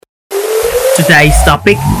Today's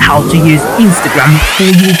topic, how to use Instagram for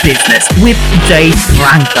your business with Jay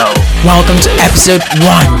Franco. Welcome to episode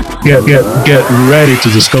 1. Get ready to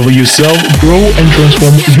discover yourself, grow and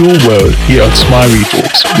transform your world here at Smile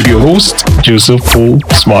Talks with your host, Joseph Paul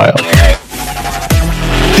Smile.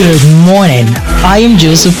 Good morning. I am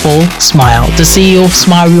Joseph Paul Smile, the CEO of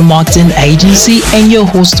Smile Marketing Agency and your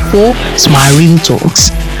host for Smile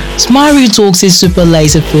Talks. Smile Talks is super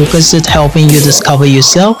laser focused at helping you discover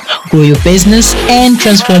yourself, grow your business, and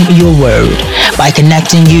transform your world by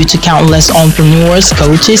connecting you to countless entrepreneurs,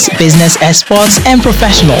 coaches, business experts, and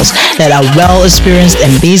professionals that are well experienced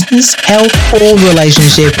in business, health, or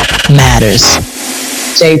relationship matters.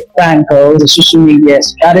 Jay Franco, the social media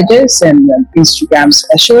strategist and Instagram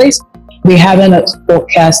specialist. We have a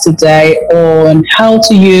podcast today on how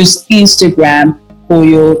to use Instagram for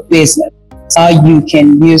your business. How you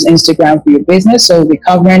can use Instagram for your business. So we're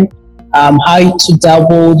covering how to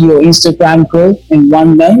double your Instagram growth in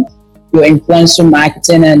 1 month, your influencer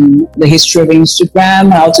marketing and the history of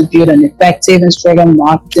Instagram, how to build an effective Instagram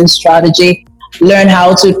marketing strategy, learn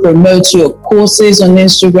how to promote your courses on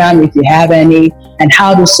Instagram if you have any, and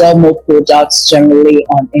how to sell more products generally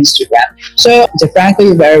on Instagram. So, DeFranco,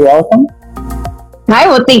 you're very welcome. Hi,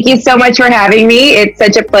 well, thank you so much for having me. It's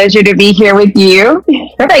such a pleasure to be here with you.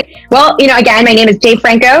 Perfect. Well, again, my name is Jay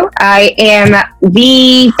Franco. I am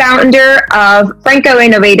the founder of Franco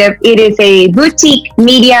Innovative. It is a boutique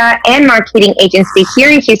media and marketing agency here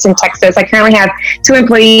in Houston, Texas. I currently have 2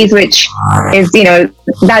 employees, which is,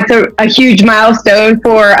 that's a huge milestone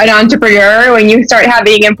for an entrepreneur. When you start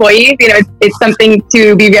having employees, it's something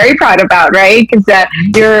to be very proud about, right? Because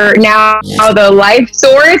you're now the life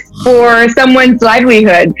source for someone's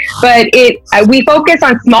livelihood. But we focus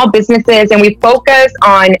on small businesses and we focus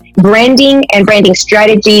on branding and branding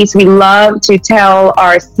strategies. We love to tell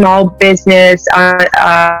our small business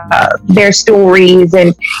their stories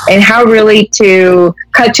and how really to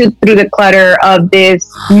cut through the clutter of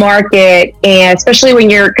this market, and especially when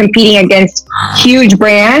you're competing against huge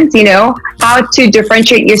brands, how to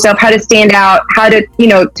differentiate yourself, how to stand out, how to,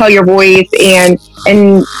 tell your voice, and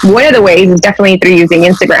one of the ways is definitely through using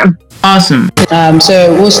Instagram. Awesome.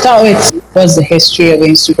 So we'll start with what's the history of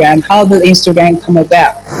Instagram? How did Instagram come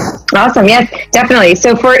about? Awesome. Yes, definitely.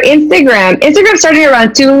 So for Instagram started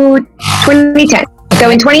around 2010. So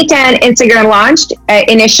in 2010, Instagram launched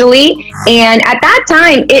initially. And at that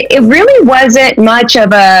time, it really wasn't much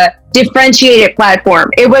of a differentiated platform.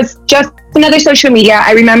 It was just another social media.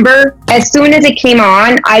 I remember as soon as it came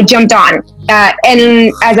on, I jumped on.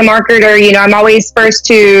 And as a marketer, I'm always first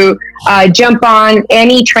to jump on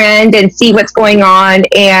any trend and see what's going on.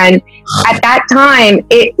 And at that time,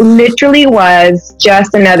 it literally was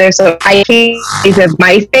just another. So I came of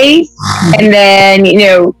MySpace, and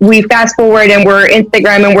then we fast forward and we're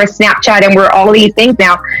Instagram and we're Snapchat and we're all these things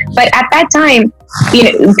now. But at that time,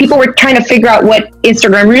 people were trying to figure out what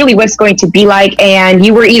Instagram really was going to be like, and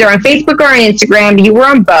you were either on Facebook or on Instagram. You were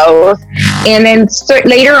on both, and then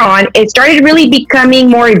later on, it started really becoming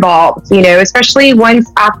more evolved. Especially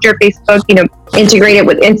once after Facebook, integrated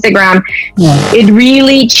with Instagram, it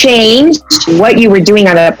really changed what you were doing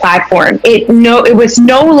on the platform. It was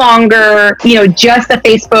no longer just a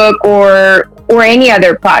Facebook or any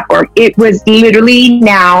other platform. It was literally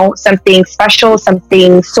now something special,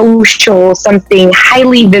 something social, something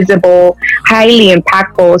highly visible, highly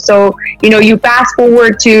impactful. So, you fast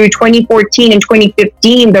forward to 2014 and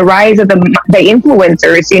 2015, the rise of the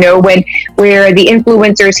influencers, where the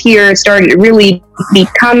influencers here started really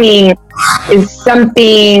becoming is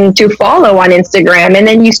something to follow on Instagram. And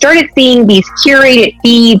then you started seeing these curated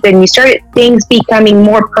feeds and you started things becoming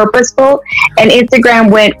more purposeful. And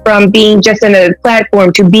Instagram went from being just another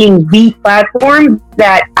platform to being the platform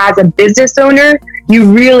that as a business owner,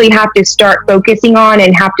 you really have to start focusing on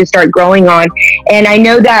and have to start growing on. And I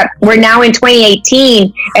know that we're now in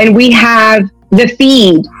 2018 and we have the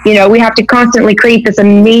feed, we have to constantly create this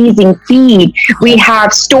amazing feed. We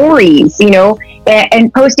have stories,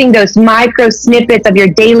 and posting those micro snippets of your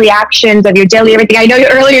daily actions, of your daily everything. I know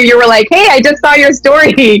earlier you were like, hey, I just saw your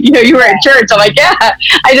story. You were at church. I'm like, yeah,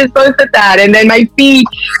 I just posted that. And then my feed,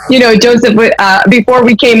 Joseph, before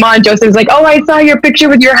we came on, Joseph was like, oh, I saw your picture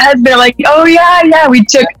with your husband. I'm like, oh, yeah, we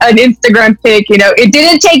took an Instagram pic. It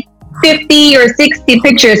didn't take 50 or 60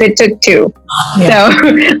 pictures. It took 2. So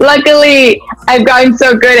luckily, I've gotten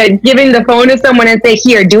so good at giving the phone to someone and say,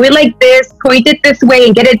 here, do it like this, point it this way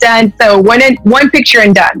and get it done. So one picture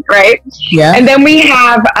and done, right? Yeah. And then we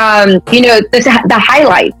have, the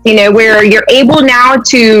highlights, where you're able now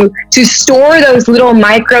to store those little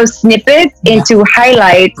micro snippets into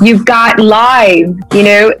highlights. You've got live,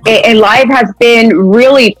 and live has been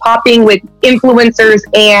really popping with influencers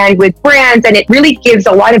and with brands, and it really gives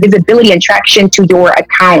a lot of visibility and traction to your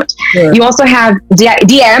account. Sure. You also have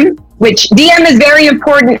DM, which DM is very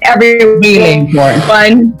important. Really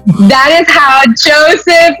important. That is how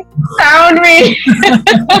Joseph found me.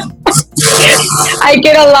 I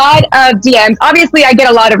get a lot of DMs. Obviously, I get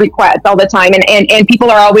a lot of requests all the time, and people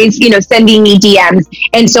are always, sending me DMs.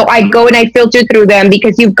 And so I go and I filter through them,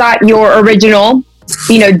 because you've got your original,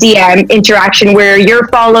 DM interaction where your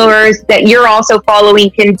followers that you're also following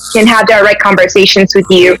can have direct conversations with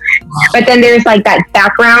you. But then there's like that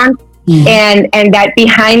background. And that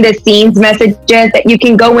behind the scenes messages that you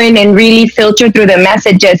can go in and really filter through the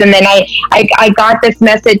messages. And then I got this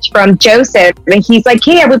message from Joseph, and he's like,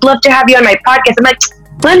 hey, I would love to have you on my podcast. I'm like,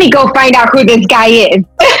 let me go find out who this guy is.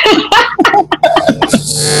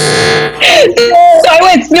 So I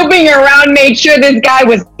went snooping around, made sure this guy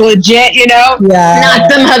was legit,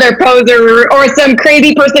 not some other poser or some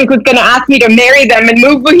crazy person who's going to ask me to marry them and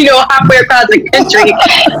move, halfway across the country.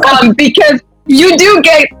 Because you do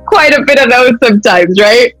get quite a bit of those sometimes,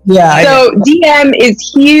 right? Yeah. So DM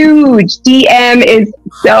is huge. DM is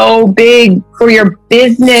so big for your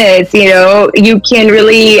business. You can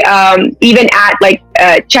really even add like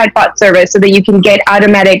a chatbot service so that you can get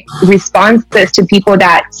automatic responses to people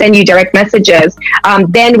that send you direct messages.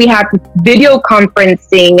 Then we have video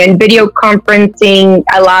conferencing, and video conferencing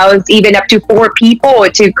allows even up to 4 people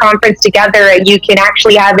to conference together, and you can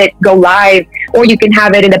actually have it go live, or you can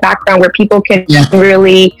have it in the background where people can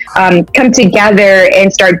really come together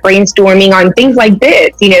and start brainstorming on things like this.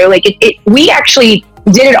 We actually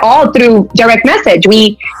did it all through direct message.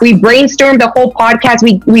 We brainstormed the whole podcast.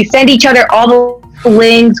 We send each other all the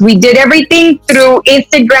links. We did everything through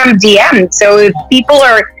Instagram DM. So if people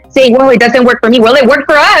are saying, well, it doesn't work for me, well, it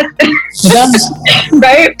worked for us.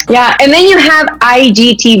 Right? Yeah. And then you have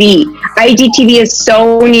IGTV. IGTV is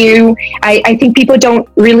so new. I think people don't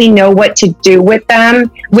really know what to do with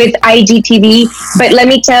them with IGTV, but let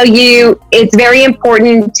me tell you, it's very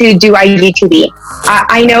important to do IGTV.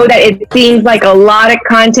 I know that it seems like a lot of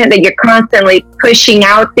content that you're constantly pushing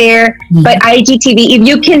out there, but IGTV, if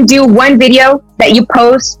you can do one video that you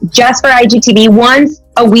post just for IGTV once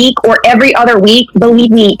a week or every other week,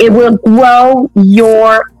 believe me, it will grow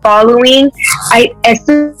your following. As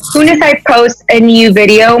soon as I post a new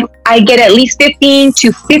video, I get at least 15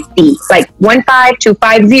 to 50, like 15 to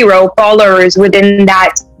 50 followers within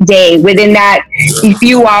that day, within that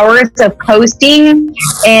few hours of posting.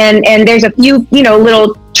 And there's a few,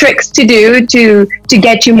 little tricks to do to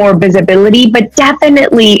get you more visibility, but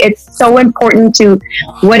definitely it's so important to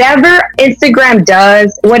whatever Instagram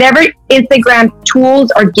does, whatever Instagram tools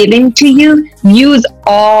are given to you, use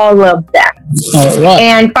all of them. All right.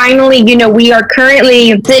 And finally, we are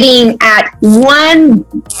currently sitting at 1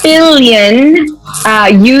 billion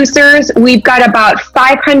users. We've got about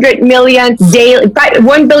 500 million daily,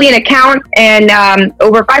 1 billion accounts, and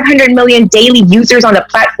over 500 million daily users on the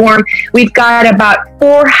platform. We've got about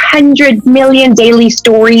 400 million daily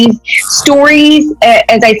stories. Stories,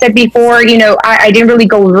 as I said before, I didn't really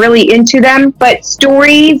go into them, but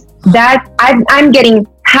stories that I'm getting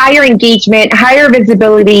higher engagement, higher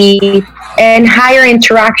visibility, and higher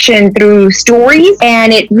interaction through stories.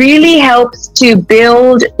 And it really helps to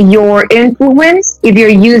build your influence if you're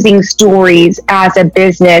using stories as a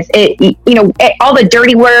business. All the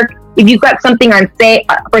dirty work, if you've got something on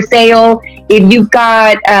for sale, if you've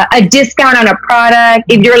got a discount on a product,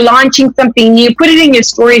 if you're launching something new, put it in your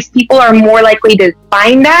stories. People are more likely to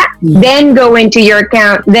find that, then go into your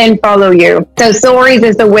account, then follow you. So stories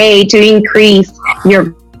is the way to increase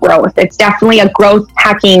your growth. It's definitely a growth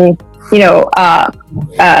hacking,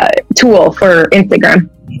 tool for Instagram.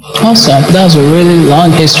 Awesome. That was a really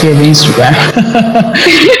long history of Instagram.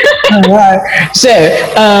 All right. So,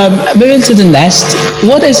 moving to the next,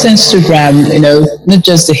 what is Instagram? Not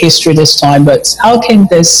just the history this time, but how can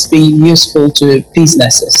this be useful to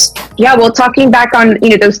businesses? Yeah, well, talking back on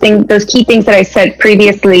those key things that I said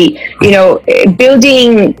previously,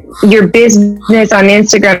 building your business on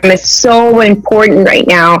Instagram is so important right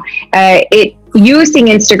now. Using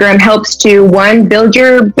Instagram helps to build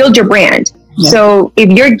your brand. Yeah. So if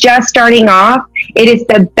you're just starting off, it is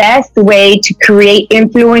the best way to create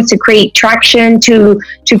influence, to create traction, to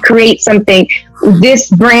create something. This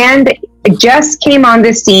brand It just came on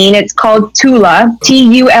the scene. It's called Tula,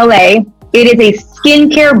 Tula. It is a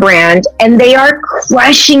skincare brand, and they are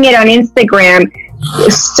crushing it on Instagram.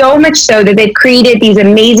 So much so that they've created these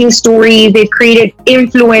amazing stories. They've created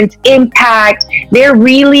influence, impact. They're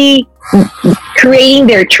really creating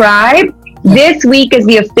their tribe. This week is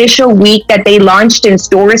the official week that they launched in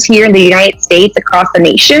stores here in the United States, across the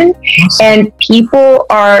nation. And people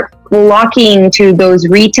are flocking to those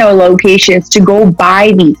retail locations to go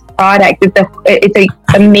buy these products. It's a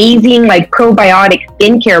amazing, like, probiotic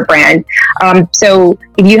skincare brand. So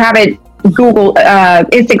if you haven't Google,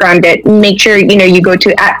 Instagrammed it, make sure, you go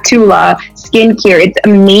to @Tula Skincare. It's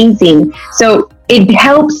amazing. So it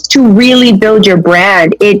helps to really build your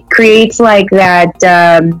brand. It creates like that,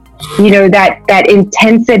 that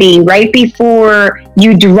intensity right before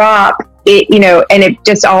you drop it, and it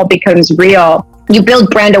just all becomes real. You build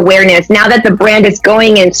brand awareness. Now that the brand is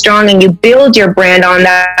going in strong and you build your brand on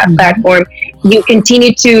that platform, you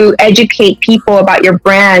continue to educate people about your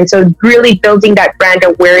brand. So really building that brand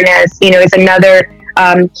awareness, is another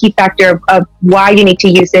key factor of why you need to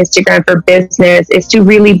use Instagram for business, is to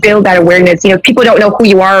really build that awareness. If people don't know who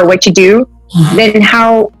you are or what you do, then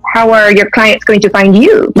how are your clients going to find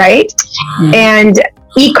you, right? And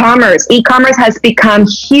e-commerce has become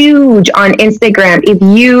huge on Instagram. If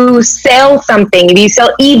you sell something, if you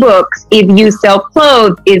sell ebooks, if you sell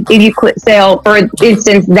clothes, if you sell, for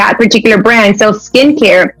instance, that particular brand sells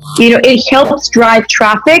skincare, it helps drive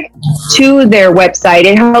traffic to their website.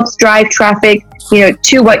 It helps drive traffic,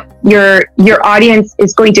 to what your audience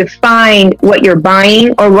is going to find, what you're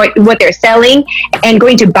buying or what they're selling and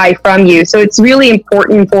going to buy from you. So it's really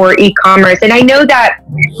important for e-commerce. And I know that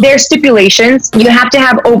there are stipulations. You have to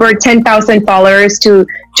have over 10,000 followers to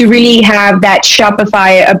really have that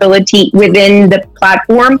Shopify ability within the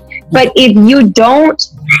platform. But if you don't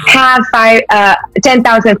have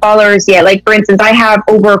 10,000 followers yet, like for instance, I have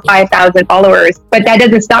over 5,000 followers, but that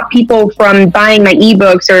doesn't stop people from buying my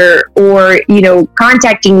ebooks or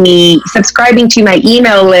contacting me, subscribing to my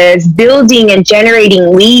email list. Building and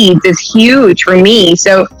generating leads is huge for me.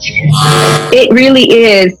 So it really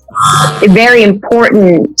is very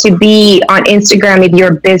important to be on Instagram with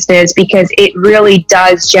your business, because it really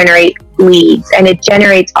does generate leads, and it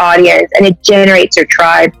generates audience, and it generates your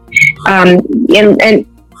tribe. And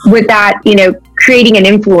with that, creating an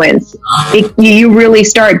influence, you really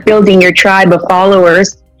start building your tribe of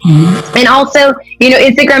followers. And also,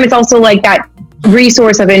 Instagram is also like that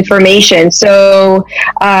resource of information. So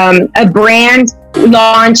a brand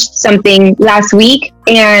launched something last week,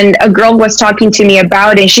 and a girl was talking to me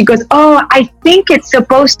about it. She goes, "Oh, I think it's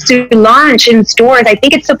supposed to launch in stores. I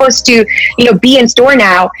think it's supposed to, be in store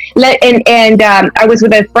now." I was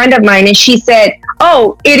with a friend of mine, and she said,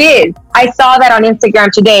 "Oh, it is. I saw that on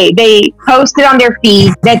Instagram today. They posted on their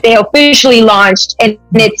feed that they officially launched, and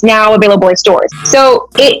it's now available in stores." So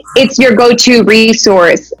it's your go-to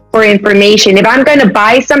resource for information. If I'm going to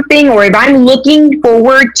buy something, or if I'm looking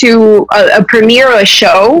forward to a premiere or a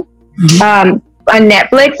show on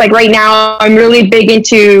Netflix, like right now, I'm really big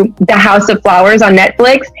into The House of Flowers on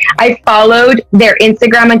Netflix. I followed their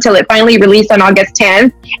Instagram until it finally released on August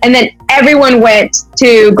 10th, and then everyone went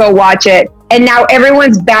to go watch it. And now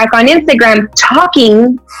everyone's back on Instagram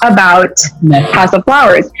talking about House of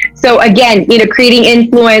Flowers. So again, creating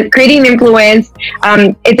influence.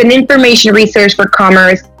 It's an information resource for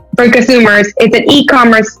consumers. It's an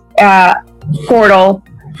e-commerce portal.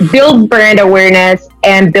 Build brand awareness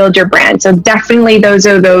and build your brand. So definitely those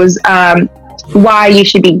are why you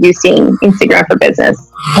should be using Instagram for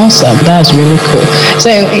business. Awesome. That's really cool. So,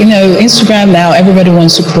 Instagram now, everybody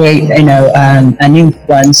wants to create, an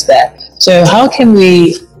influence there. So how can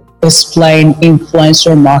we explain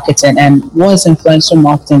influencer marketing, and what is influencer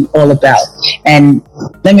marketing all about? And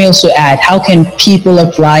let me also add, how can people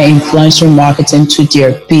apply influencer marketing to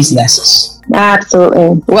their businesses?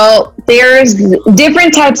 Absolutely. Well, there's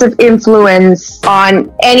different types of influence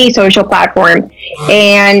on any social platform.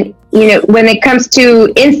 And, when it comes to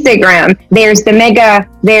Instagram, there's the mega,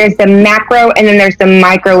 there's the macro, and then there's the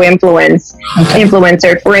micro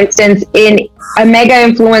influencer. For instance, a mega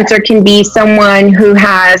influencer can be someone who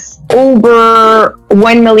has over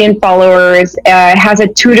 1 million followers, has a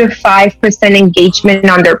 2 to 5% engagement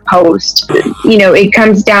on their post. It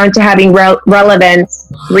comes down to having relevance,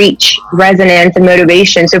 reach, resonance, and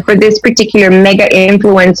motivation. So for this particular mega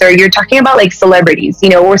influencer, you're talking about like celebrities,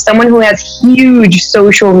 or someone who has huge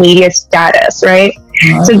social media status, right?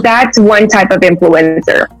 So that's one type of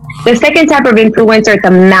influencer. The second type of influencer is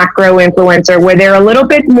a macro influencer, where they're a little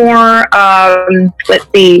bit more,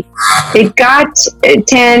 they've got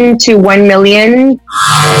 10 to 1 million,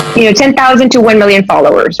 10,000 to 1 million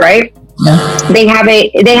followers, right? They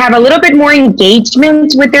have a little bit more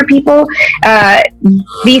engagement with their people.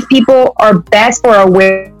 These people are best for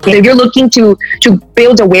awareness. If you're looking to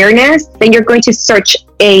build awareness, then you're going to search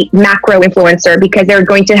a macro influencer, because they're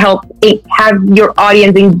going to help have your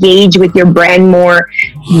audience engage with your brand more,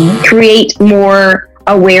 create more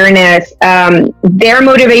awareness. Their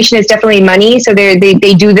motivation is definitely money, so they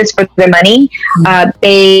do this for the money.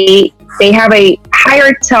 They have a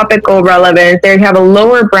higher topical relevance. They have a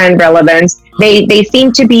lower brand relevance. They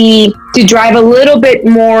seem to drive a little bit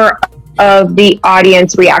more of the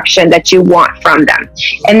audience reaction that you want from them.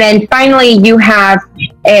 And then finally, you have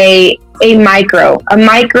a micro. A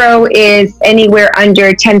micro is anywhere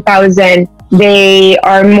under 10,000. They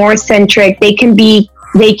are more centric. They can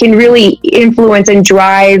really influence and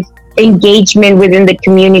drive engagement within the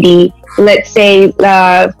community. Let's say,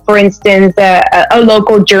 for instance, a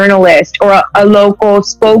local journalist or a local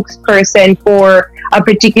spokesperson for a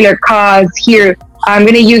particular cause here. I'm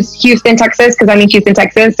going to use Houston, Texas, because I'm in Houston,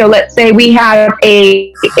 Texas. So let's say we have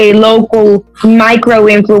a local micro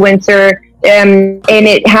influencer, and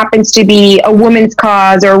it happens to be a woman's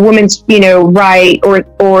cause or a woman's, right,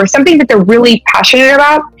 or something that they're really passionate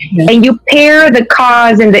about. Yeah. And you pair the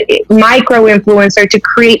cause and the micro influencer to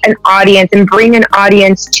create an audience and bring an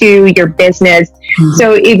audience to your business. Mm-hmm.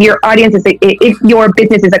 So if your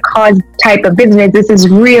business is a cause type of business, this is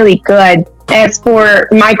really good. As for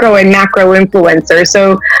micro and macro influencers.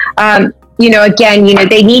 So, again,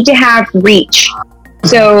 they need to have reach.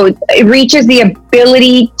 So reach is the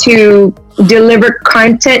ability to deliver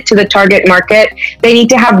content to the target market. They need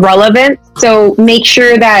to have relevance. So make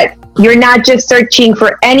sure that you're not just searching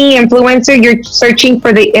for any influencer, you're searching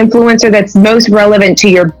for the influencer that's most relevant to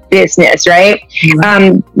your business, right?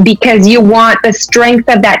 Mm-hmm. Because you want the strength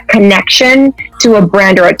of that connection to a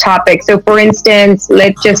brand or a topic. So for instance,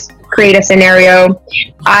 let's just create a scenario.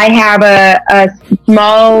 I have a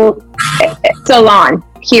small salon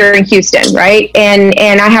here in Houston, right? And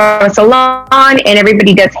I have a salon and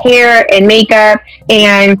everybody does hair and makeup,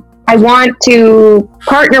 and I want to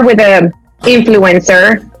partner with an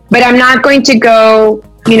influencer, but I'm not going to go,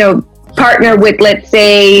 partner with, let's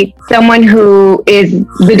say, someone who is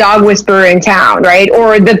the dog whisperer in town, right?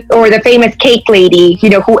 Or the famous cake lady,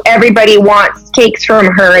 who everybody wants cakes from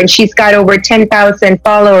her, and she's got over 10,000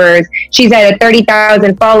 followers. She's at a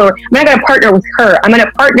 30,000 follower. I'm not going to partner with her. I'm going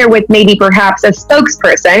to partner with maybe perhaps a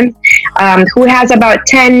spokesperson who has about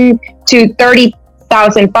 10 to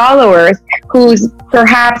 30,000 followers, who's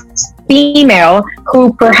perhaps female,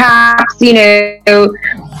 who perhaps,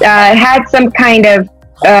 had some kind of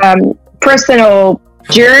personal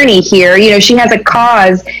journey here. She has a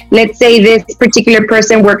cause. Let's say this particular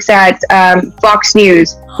person works at Fox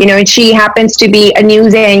News, and she happens to be a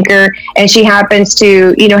news anchor, and she happens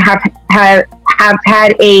to, have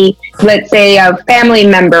had let's say, a family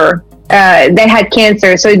member that had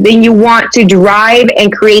cancer. So then you want to drive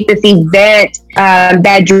and create this event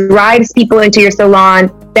that drives people into your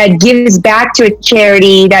salon, that gives back to a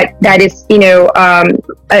charity that is,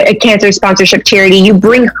 a cancer sponsorship charity. You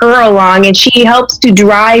bring her along, and she helps to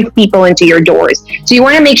drive people into your doors. So you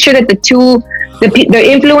want to make sure that the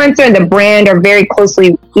influencer and the brand are very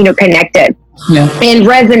closely, connected. Yeah. And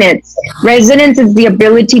resonance is the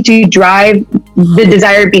ability to drive the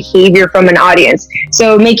desired behavior from an audience.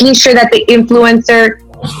 So making sure that the influencer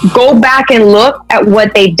go back and look at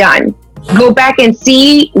what they've done, go back and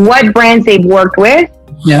see what brands they've worked with,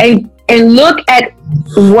 and look at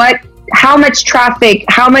how much traffic,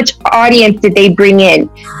 how much audience did they bring in?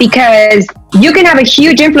 Because you can have a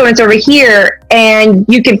huge influence over here and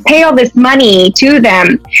you can pay all this money to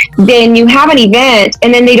them. Then you have an event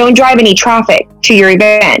and then they don't drive any traffic to your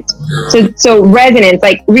event. So resonance,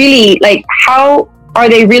 how are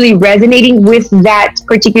they really resonating with that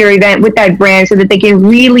particular event, with that brand, so that they can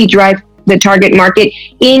really drive the target market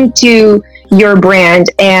into your brand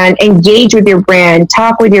and engage with your brand,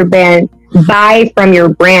 talk with your brand, buy from your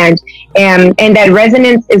brand. And that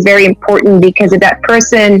resonance is very important, because if that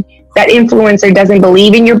person, that influencer, doesn't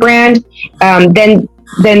believe in your brand, then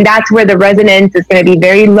that's where the resonance is going to be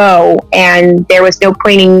very low, and there was no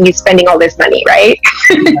point in you spending all this money, right?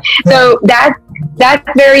 So that's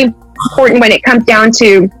very important when it comes down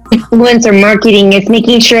to influencer marketing, is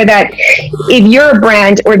making sure that if you're a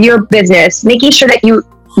brand or if you're a business, making sure that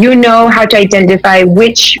you know how to identify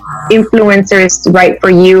which influencer is right for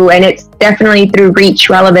you. And it's definitely through reach,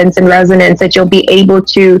 relevance, and resonance that you'll be able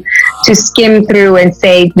to skim through and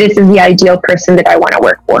say, this is the ideal person that I want to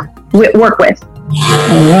work with.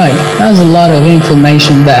 All right, that's a lot of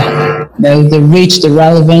information there. The reach, the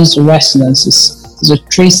relevance, the resonance is a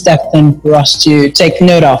 3-step thing for us to take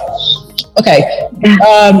note of. Okay.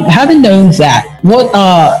 Having known that, what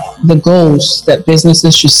are the goals that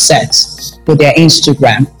businesses should set for their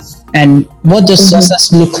Instagram? And what does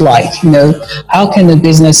success look like? You know, how can the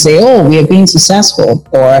business say, oh, we are being successful,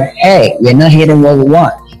 or hey, we're not hitting what we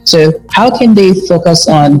want? So how can they focus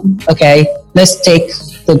on, okay, let's take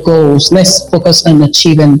the goals, let's focus on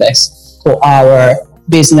achieving this for our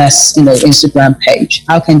business, Instagram page?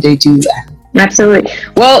 How can they do that? Absolutely.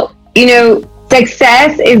 Well,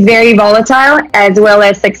 success is very volatile, as well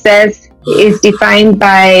as success is defined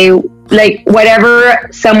by like whatever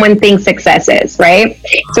someone thinks success is, right?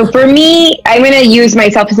 So for me, I'm going to use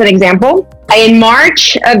myself as an example. In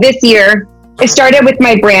March of this year, it started with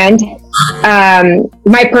my brand,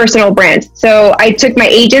 my personal brand. So I took my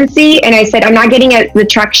agency and I said, I'm not getting the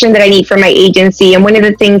traction that I need for my agency. And one of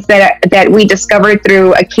the things that we discovered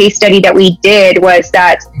through a case study that we did was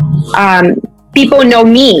that people know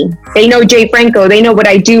me. They know Jay Franco. They know what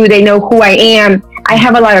I do. They know who I am. I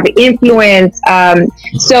have a lot of influence.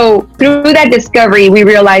 So through that discovery, we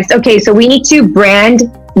realized, okay, so we need to brand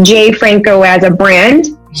Jay Franco as a brand.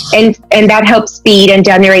 And that helps speed and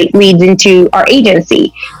generate leads into our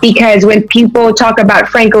agency. Because when people talk about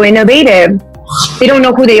Franco Innovative, they don't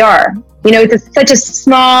know who they are. It's such a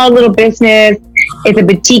small little business. It's a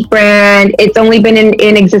boutique brand. It's only been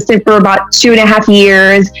in existence for about 2.5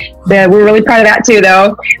 years. But we're really proud of that too,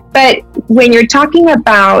 though. But when you're talking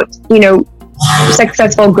about,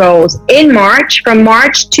 successful goals, from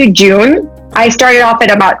March to June, I started off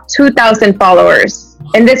at about 2,000 followers.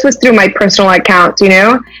 And this was through my personal account,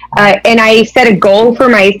 and I set a goal for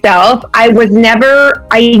myself. I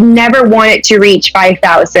never wanted to reach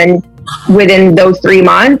 5,000 within those 3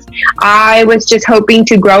 months. I was just hoping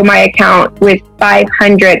to grow my account with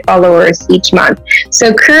 500 followers each month.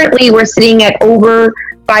 So currently we're sitting at over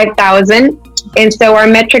 5,000. And so our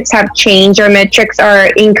metrics have changed. Our metrics are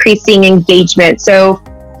increasing engagement. So,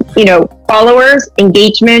 followers,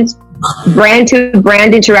 engagement, brand to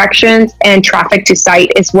brand interactions, and traffic to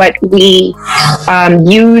site is what we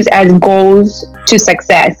use as goals to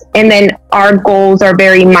success. And then our goals are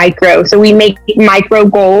very micro. So we make micro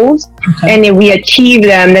goals, and if we achieve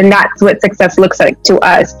them, then that's what success looks like to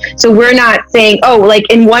us. So we're not saying, oh, like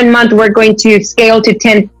in 1 month, we're going to scale to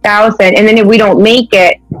 10,000. And then if we don't make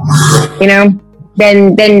it,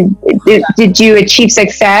 then did you achieve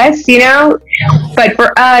success, But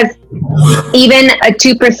for us, even a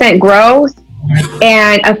 2% growth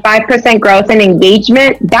and a 5% growth in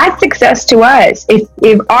engagement, that's success to us.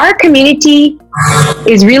 If our community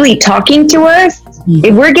is really talking to us,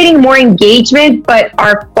 if we're getting more engagement, but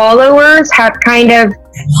our followers have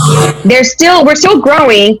we're still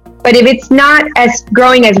growing, but if it's not as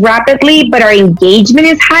growing as rapidly, but our engagement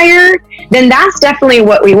is higher, then that's definitely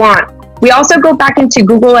what we want. We also go back into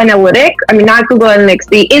Google Analytics. Not Google Analytics,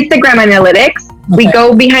 the Instagram Analytics. Okay. We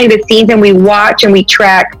go behind the scenes and we watch and we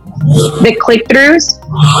track the click-throughs.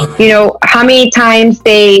 How many times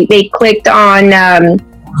they clicked on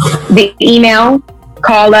the email,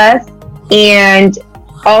 call us, and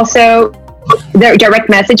also the direct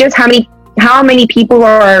messages. How many people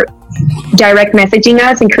are direct messaging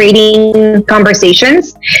us and creating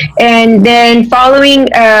conversations. And then following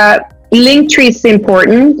Linktree is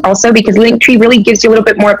important also, because Linktree really gives you a little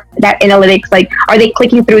bit more that analytics, like are they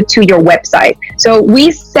clicking through to your website? So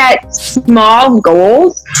we set small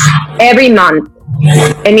goals every month,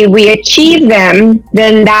 and if we achieve them,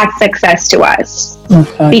 then that's success to us.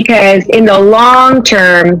 Okay. Because in the long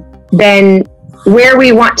term, then where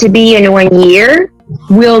we want to be in 1 year,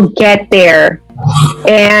 we'll get there.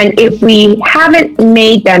 And if we haven't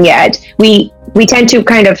made them yet, we tend to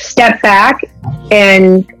kind of step back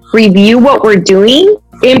and review what we're doing,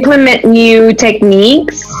 implement new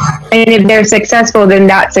techniques, and if they're successful, then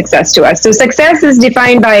that's success to us. So success is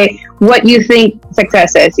defined by what you think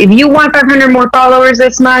success is. If you want 500 more followers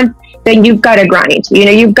this month, then you've got to grind.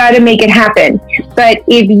 You've got to make it happen. But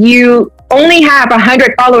if you only have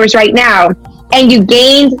 100 followers right now, and you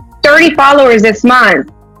gained 30 followers this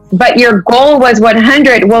month, but your goal was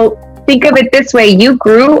 100, well, think of it this way. You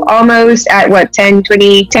grew almost at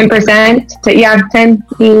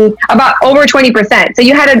 10%? About over 20%. So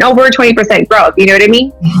you had an over 20% growth, you know what I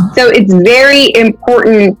mean? So it's very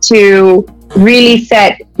important to really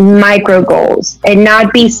set micro goals and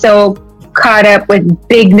not be so caught up with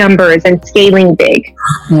big numbers and scaling big.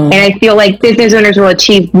 And I feel like business owners will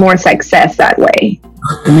achieve more success that way.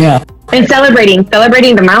 Yeah. And celebrating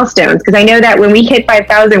the milestones, because I know that when we hit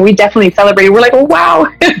 5,000, we definitely celebrated. We're like, oh, wow.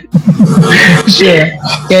 Sure.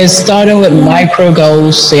 Yeah, starting with micro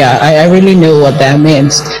goals. Yeah, I really know what that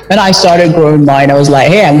means. When I started growing mine, I was like,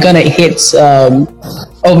 hey, I'm going to hit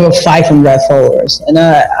over 500 followers, and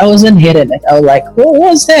I wasn't hitting it. I was like, well,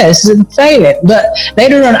 what's this? It's failing. But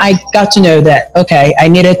later on, I got to know that, okay, I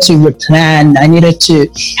needed to replan. I needed to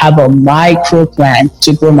have a micro plan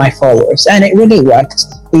to grow my followers, and it really worked.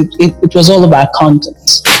 It was all about content.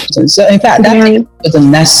 So in fact, that leads to the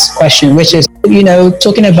next question, which is,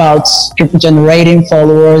 talking about generating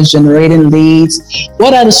followers, generating leads.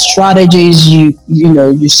 What are the strategies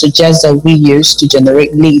you suggest that we use to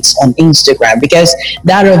generate leads on Instagram? Because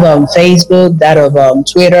that of Facebook, that of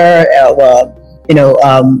Twitter,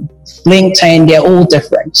 LinkedIn, they're all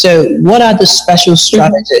different. So what are the special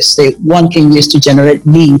strategies that one can use to generate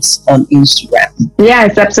leads on Instagram?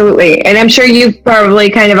 Yes, absolutely. And I'm sure you've probably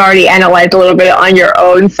kind of already analyzed a little bit on your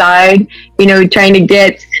own side, trying to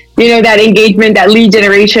get, that engagement, that lead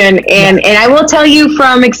generation. And I will tell you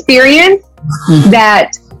from experience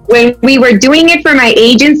that when we were doing it for my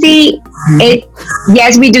agency,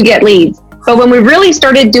 yes, we do get leads. But when we really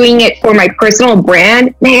started doing it for my personal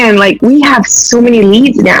brand, man, like we have so many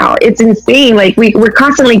leads now. It's insane. Like we're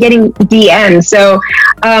constantly getting DMs. So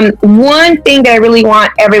one thing that I really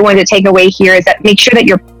want everyone to take away here is that make sure that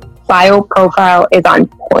your bio profile is on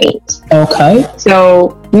point. Okay.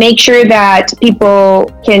 So make sure that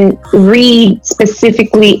people can read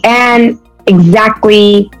specifically and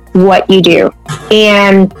exactly what you do,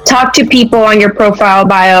 and talk to people on your profile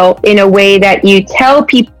bio in a way that you tell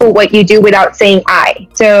people what you do without saying I.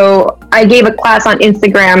 So I gave a class on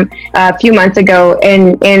Instagram a few months ago,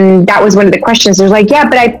 and that was one of the questions. There's like, yeah,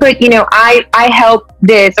 but I put, I help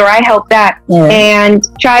this or I help that, and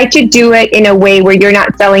try to do it in a way where you're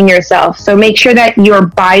not selling yourself. So make sure that your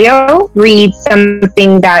bio reads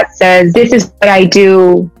something that says, this is what I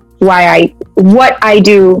do, why I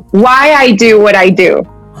do what I do.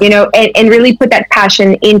 And really put that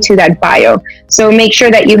passion into that bio. So make sure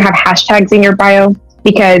that you have hashtags in your bio,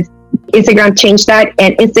 because Instagram changed that,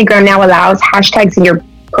 and Instagram now allows hashtags in your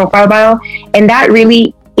profile bio. And that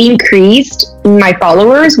really increased my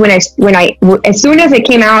followers when I as soon as it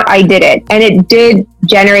came out, I did it. And it did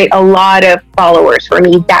generate a lot of followers for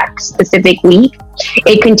me that specific week.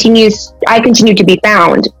 I continue to be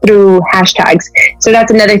found through hashtags. So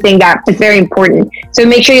that's another thing that is very important. So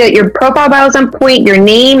make sure that your profile bio is on point. Your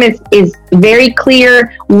name is very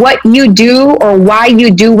clear. What you do or why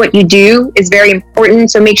you do what you do is very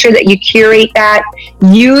important. So make sure that you curate that.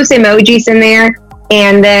 Use emojis in there.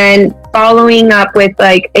 And then following up with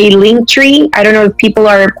like a link tree. I don't know if people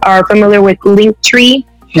are familiar with Linktree.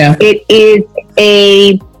 Yeah. It is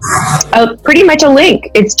a pretty much a link.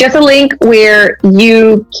 It's just a link where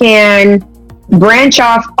you can branch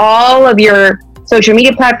off all of your social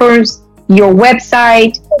media platforms, your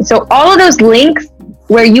website. So all of those links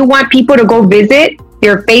where you want people to go visit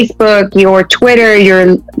your Facebook, your Twitter,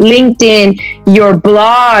 your LinkedIn, your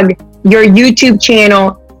blog, your YouTube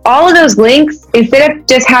channel, all of those links, instead of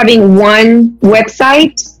just having one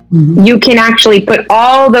website, you can actually put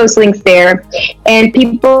all those links there, and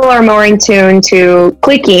people are more in tune to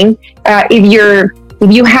clicking.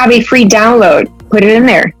 If you have a free download, put it in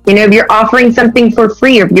there. If you're offering something for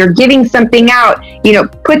free, or if you're giving something out,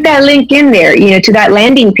 put that link in there, to that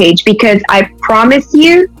landing page, because I promise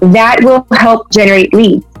you that will help generate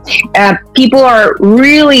leads. People are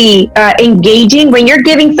really engaging when you're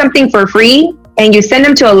giving something for free. And you send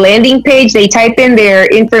them to a landing page, they type in their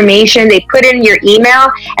information, they put in your email,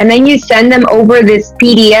 and then you send them over this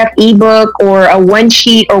PDF ebook or a one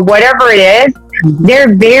sheet or whatever it is.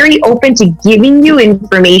 They're very open to giving you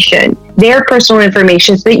information, their personal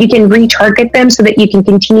information, so that you can retarget them, so that you can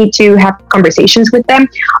continue to have conversations with them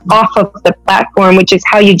off of the platform, which is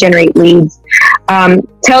how you generate leads.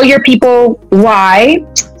 Tell your people why.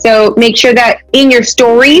 So make sure that in your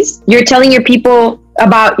stories, you're telling your people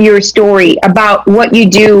about your story, about what you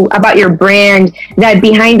do, about your brand, that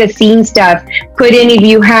behind the scenes stuff. Put in if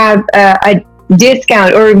you have a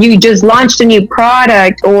discount, or if you just launched a new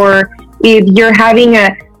product, or if you're having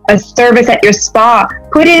a service at your spa,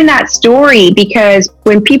 put in that story, because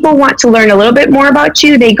when people want to learn a little bit more about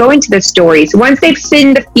you, they go into the stories. Once they've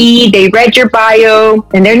seen the feed, they read your bio,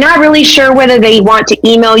 and they're not really sure whether they want to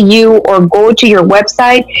email you or go to your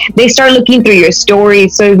website, they start looking through your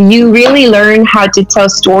stories. So you really learn how to tell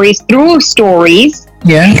stories through stories,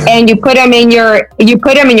 and you put them in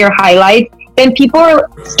your highlights. Then people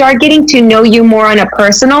start getting to know you more on a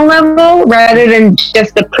personal level, rather than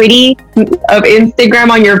just the pretty of Instagram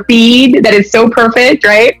on your feed that is so perfect,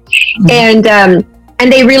 right?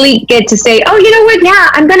 And they really get to say, oh, you know what? Yeah,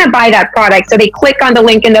 I'm going to buy that product. So they click on the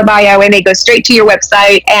link in the bio and they go straight to your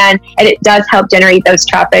website, and it does help generate those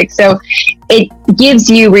traffic. So it gives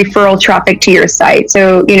you referral traffic to your site.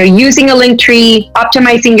 So, using a link tree,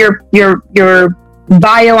 optimizing your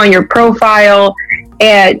bio on your profile,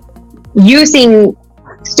 and using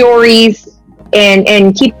stories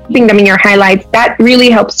and keeping them in your highlights, that really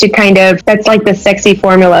helps to that's like the sexy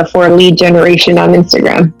formula for lead generation on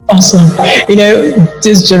Instagram. Awesome.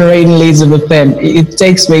 Just generating leads of a thing, it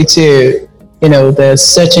takes me to, the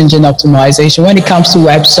search engine optimization. When it comes to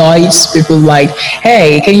websites, people like,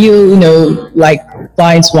 hey, can you,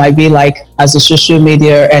 clients might be like, as a social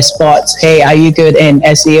media expert, hey, are you good in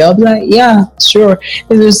SEO? I'm like, yeah, sure.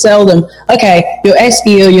 They will sell them, okay, your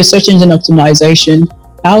SEO, your search engine optimization,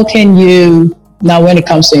 how can you, now when it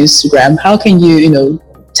comes to Instagram, how can you,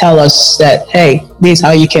 tell us that, hey, this is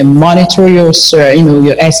how you can monitor your search,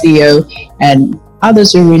 your SEO, and how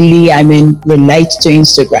does it really, relate to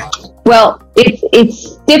Instagram? Well,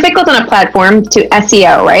 it's difficult on a platform to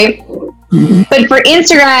SEO, right? Mm-hmm. But for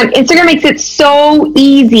Instagram makes it so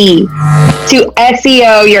easy to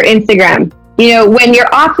SEO your Instagram. When you're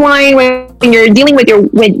offline, when you're dealing with your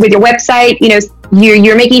website,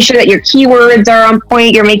 you're making sure that your keywords are on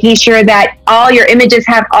point. You're making sure that all your images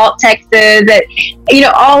have alt texts, that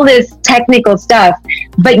all this technical stuff.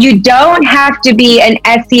 But you don't have to be an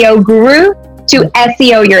SEO guru to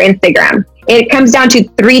SEO your Instagram. It comes down to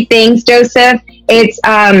 3 things, Joseph. It's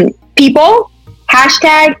people,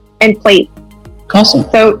 hashtag, and place. Awesome.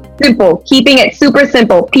 So simple, keeping it super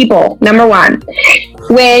simple. People, number 1.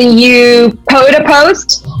 When you put a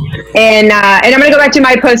post, and I'm going to go back to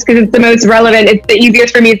my post because it's the most relevant. It's the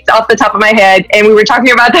easiest for me. It's off the top of my head. And we were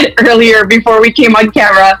talking about that earlier before we came on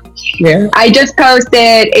camera. Yeah. I just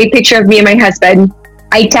posted a picture of me and my husband.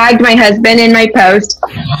 I tagged my husband in my post,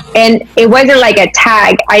 and it wasn't like a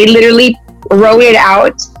tag. I literally wrote it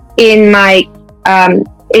out in my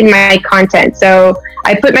content. So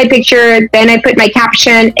I put my picture, then I put my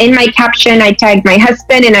caption. In my caption, I tagged my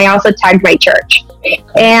husband, and I also tagged my church.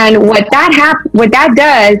 And what that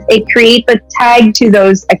does, it creates a tag to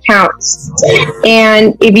those accounts.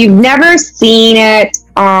 And if you've never seen it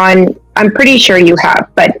I'm pretty sure you have,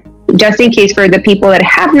 but just in case for the people that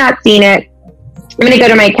have not seen it, I'm going to go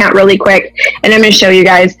to my account really quick, and I'm going to show you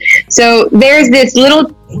guys. So there's this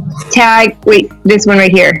little tag. Wait, this one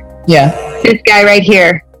right here. Yeah. This guy right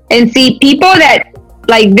here. And see, people that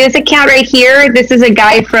like this account right here, this is a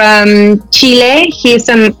guy from Chile. He's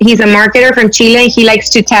a marketer from Chile. He likes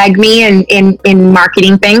to tag me in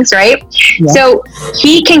marketing things, right? Yeah. So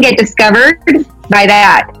he can get discovered by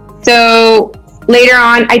that. So later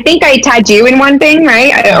on, I think I tagged you in one thing,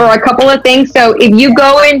 right? Or a couple of things. So if you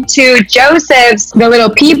go into Joseph's, the little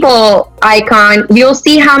people icon, you'll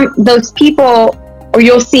see how those people, or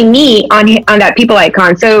you'll see me on that people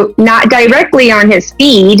icon. So not directly on his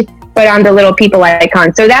feed, but on the little people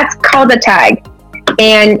icon. So that's called a tag.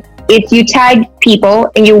 And if you tag people,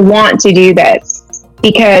 and you want to do this,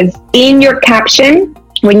 because in your caption,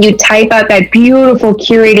 when you type out that beautiful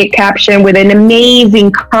curated caption with an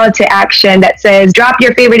amazing call to action that says, drop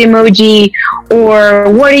your favorite emoji, or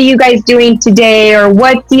what are you guys doing today? Or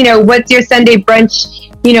what's your Sunday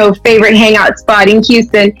brunch, favorite hangout spot in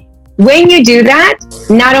Houston? When you do that,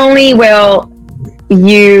 not only will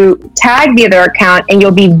you tag the other account and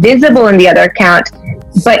you'll be visible in the other account,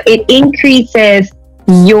 but it increases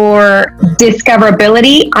your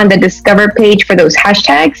discoverability on the discover page for those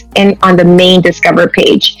hashtags and on the main discover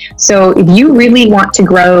page. So if you really want to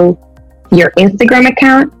grow your Instagram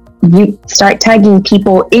account, you start tagging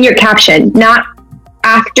people in your caption, not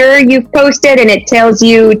after you've posted and it tells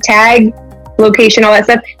you tag, location, all that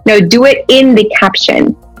stuff. No, do it in the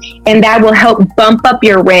caption, and that will help bump up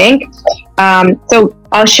your rank. So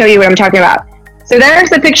I'll show you what I'm talking about. So there's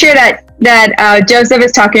the picture that Joseph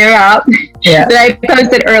is talking about, yeah, that I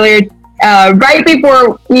posted earlier, right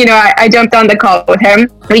before, I jumped on the call with him.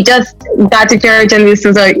 We just got to church, and this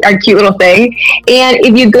was a cute little thing. And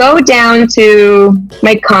if you go down to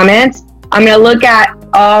my comments, I'm going to look at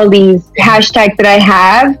all these hashtags that I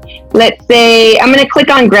have. Let's say I'm going to click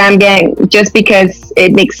on Graham Gang just because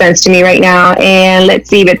it makes sense to me right now. And let's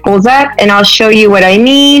see if it pulls up, and I'll show you what I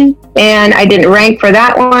mean. And I didn't rank for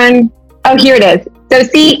that one. Oh, here it is. So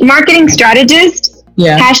see, marketing strategist,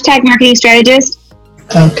 yeah, hashtag marketing strategist.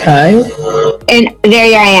 Okay. And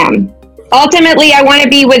there I am. Ultimately, I want to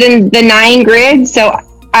be within the 9 grid. So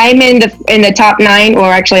I'm in the top 9, or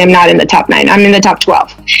actually I'm not in the top 9. I'm in the top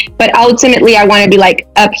 12. But ultimately, I want to be like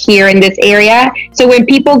up here in this area. So when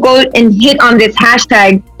people go and hit on this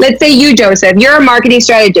hashtag, let's say you, Joseph, you're a marketing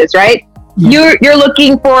strategist, right? Yeah. You're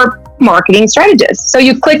looking for marketing strategist. So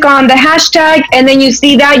you click on the hashtag, and then you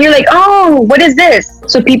see that, you're like, oh, what is this?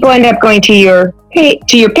 So people end up going to your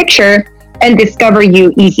picture and discover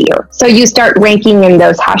you easier. So you start ranking in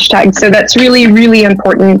those hashtags. So that's really, really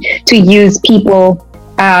important to use people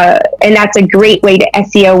And that's a great way to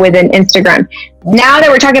SEO within Instagram. Now that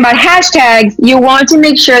we're talking about hashtags, you want to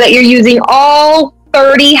make sure that you're using all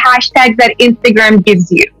 30 hashtags that Instagram gives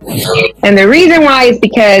you. And the reason why is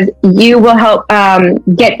because you will help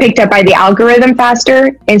get picked up by the algorithm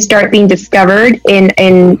faster and start being discovered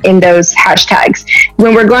in those hashtags.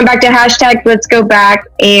 When we're going back to hashtags, let's go back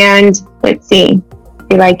and let's see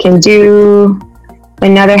if I can do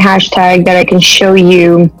another hashtag that I can show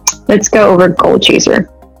you. Let's go over Goal Chaser.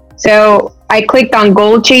 So I clicked on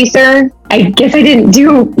Goal Chaser. I guess I didn't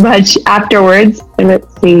do much afterwards. And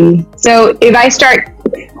let's see. So if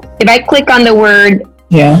I click on the word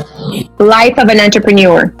life of an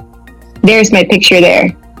entrepreneur, there's my picture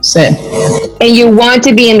there. Same. And you want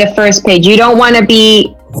to be in the first page. You don't want to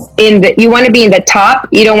be you want to be in the top.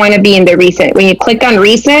 You don't want to be in the recent. When you click on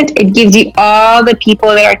recent, it gives you all the people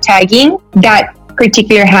that are tagging that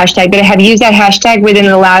particular hashtag, that have used that hashtag within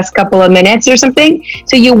the last couple of minutes or something.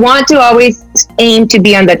 So you want to always aim to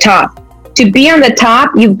be on the top. To be on the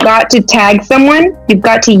top, you've got to tag someone. You've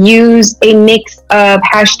got to use a mix of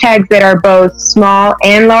hashtags that are both small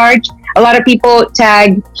and large. A lot of people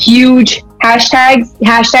tag huge hashtags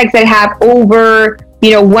that have over,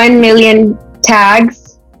 1 million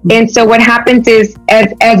tags. And so what happens is,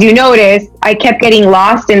 as you notice, I kept getting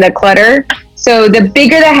lost in the clutter. So the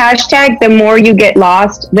bigger the hashtag, the more you get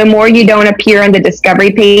lost, the more you don't appear on the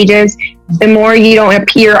discovery pages, the more you don't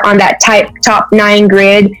appear on that top 9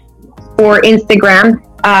 grid for Instagram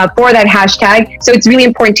for that hashtag. So it's really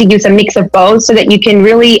important to use a mix of both so that you can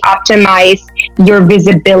really optimize your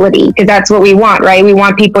visibility, because that's what we want, right? We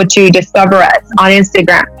want people to discover us on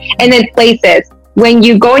Instagram. And then places. When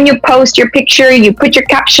you go and you post your picture, you put your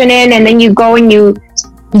caption in, and then you go and you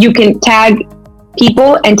can tag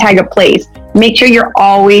people and tag a place. Make sure you're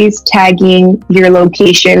always tagging your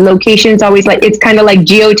location. Location's always it's kind of like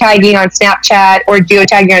geotagging on Snapchat or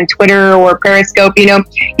geotagging on Twitter or Periscope.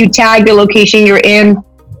 You tag the location you're in.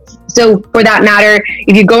 So for that matter,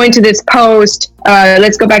 if you go into this post,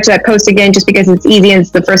 let's go back to that post again, just because it's easy and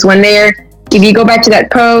it's the first one there. If you go back to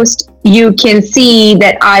that post, you can see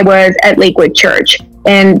that I was at Lakewood Church,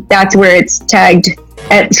 and that's where it's tagged.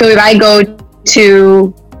 So if I go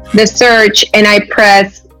to the search and I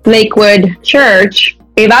press Lakewood Church,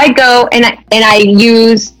 if I go and I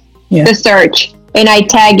use the search and I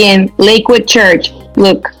tag in Lakewood Church,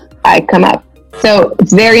 look, I come up. So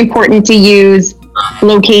it's very important to use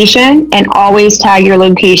location and always tag your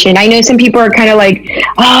location. I know some people are kind of like,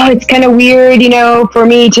 oh, it's kind of weird, for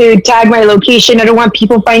me to tag my location. I don't want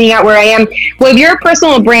people finding out where I am. Well, if you're a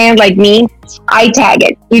personal brand like me, I tag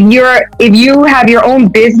it. If you have your own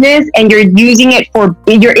business and you're using it for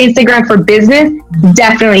your Instagram for business,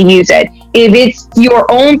 definitely use it. If it's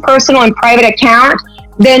your own personal and private account,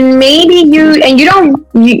 then maybe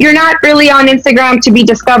you're not really on Instagram to be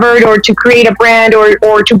discovered or to create a brand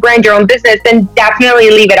or to brand your own business, then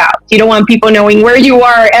definitely leave it out. You don't want people knowing where you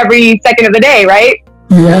are every second of the day, right?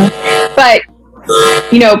 Yeah. But,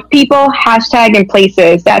 people, hashtag, and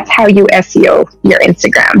places, that's how you SEO your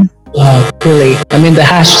Instagram. Really. I mean, the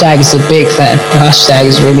hashtag is a big thing. The hashtag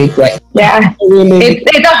is really great. Yeah.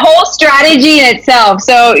 It's a whole strategy in itself.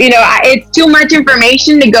 So, it's too much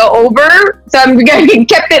information to go over. So I'm going to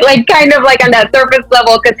kept it kind of on that surface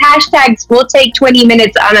level, because hashtags will take 20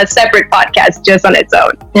 minutes on a separate podcast just on its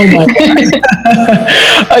own. Oh my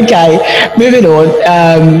God. Okay, moving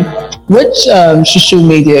on. Which social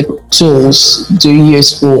media tools do you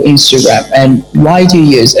use for Instagram, and why do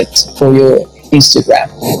you use it for your Instagram?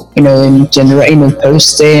 In generating,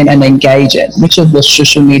 posting and engaging. Which of the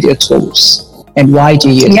social media tools, and why do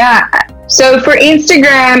you use it? So for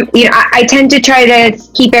Instagram, I tend to try to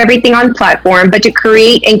keep everything on platform, but to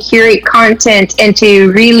create and curate content and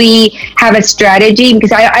to really have a strategy,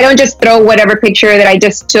 because I don't just throw whatever picture that I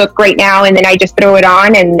just took right now and then I just throw it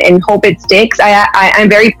on and hope it sticks. I'm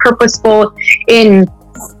very purposeful in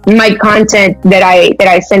my content that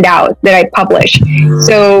I send out, that I publish.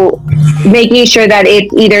 So making sure that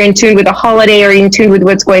it's either in tune with a holiday or in tune with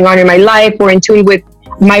what's going on in my life, or in tune with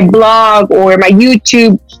my blog or my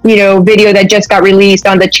YouTube, video that just got released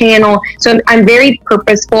on the channel. So I'm very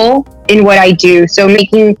purposeful in what I do. So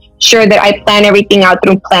making sure that I plan everything out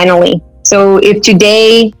through Planoly. So if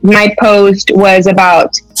today my post was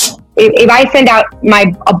about, if I send out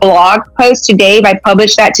a blog post today, if I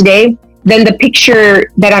publish that today, then the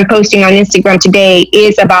picture that I'm posting on Instagram today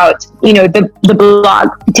is about, the blog,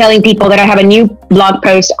 telling people that I have a new blog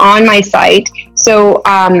post on my site. So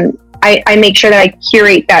I make sure that I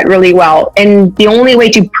curate that really well. And the only way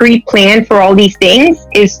to pre-plan for all these things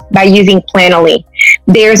is by using Planoly.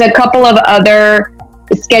 There's a couple of other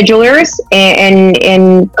schedulers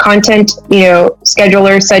and content,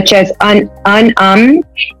 schedulers such as and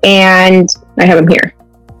I have them here.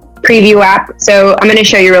 Preview app. So I'm going to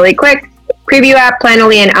show you really quick. Preview app,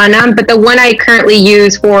 Planoly, and Unum, but the one I currently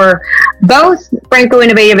use for both Franco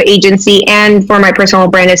Innovative Agency and for my personal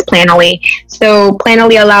brand is Planoly. So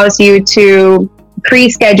Planoly allows you to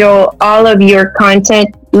pre-schedule all of your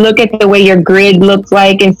content, look at the way your grid looks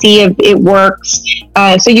like, and see if it works.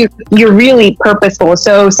 So you're really purposeful.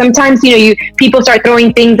 So sometimes people start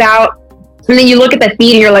throwing things out, and then you look at the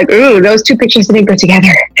feed and you're like, ooh, those two pictures didn't go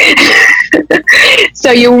together.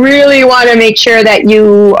 So you really want to make sure that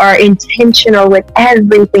you are intentional with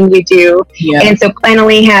everything you do. Yeah. And so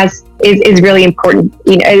Planoly is really important.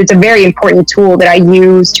 It's a very important tool that I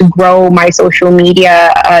use to grow my social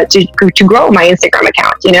media, to grow my Instagram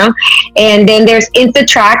account, And then there's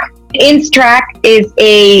InstaTrack. InstaTrack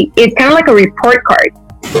it's kind of like a report card.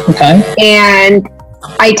 Okay. And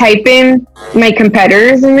I type in my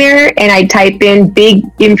competitors in there, and I type in big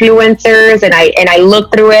influencers, and I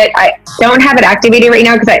look through it. I don't have it activated right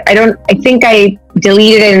now because I think I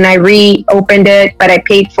deleted it and I reopened it, but I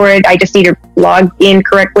paid for it. I just need to log in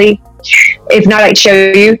correctly. If not, I'd show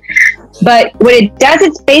you. But what it does,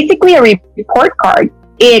 it's basically a report card.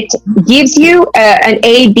 It gives you an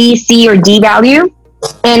A, B, C, or D value,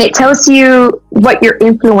 and it tells you what your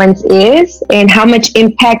influence is and how much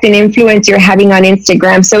impact and influence you're having on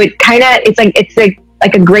Instagram. So it's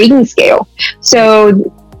like a grading scale.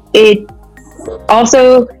 So it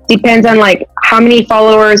also depends on like how many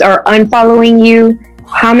followers are unfollowing you,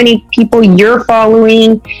 how many people you're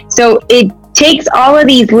following. So it takes all of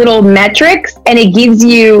these little metrics and it gives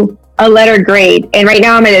you a letter grade. And right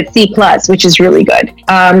now I'm at a C+, which is really good.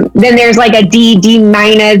 Then there's like a D, D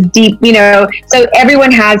minus, D, so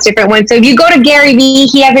everyone has different ones. So if you go to Gary Vee,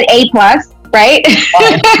 he has an A+, right?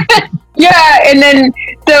 Yeah. And then,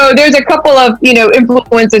 so there's a couple of,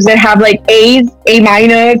 influencers that have like A's, A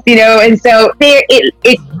minus, and so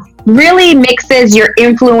it really mixes your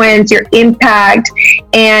influence, your impact,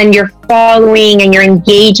 and your following and your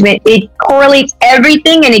engagement. It correlates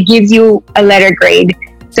everything and it gives you a letter grade.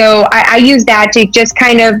 So I use that to just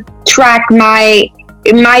kind of track my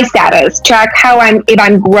status, track if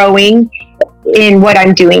I'm growing in what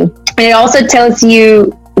I'm doing. And it also tells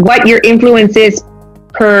you what your influence is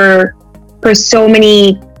per so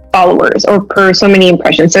many followers or per so many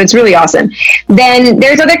impressions. So it's really awesome. Then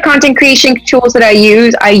there's other content creation tools that I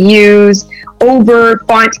use. I use Over,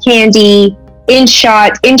 Font Candy,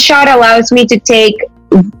 InShot. InShot allows me to take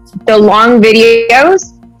the long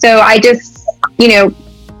videos. So I just,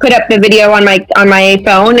 put up the video on my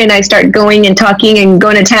phone and I start going and talking and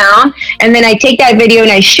going to town. And then I take that video and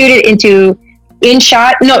I shoot it into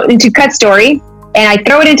Cut Story. And I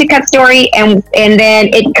throw it into Cut Story and then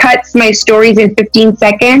it cuts my stories in 15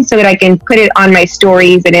 seconds so that I can put it on my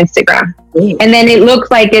stories and Instagram. And then it looks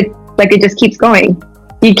like it just keeps going.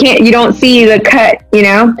 You don't see the cut,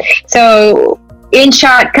 So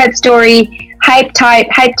InShot, Cut Story, Hype Type.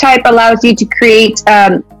 Hype Type allows you to create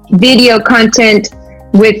video content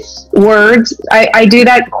with words. I do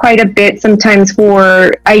that quite a bit sometimes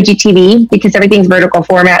for IGTV because everything's vertical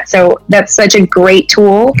format. So that's such a great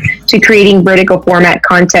tool to creating vertical format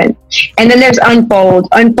content. And then there's Unfold.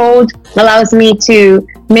 Unfold allows me to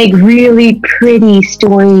make really pretty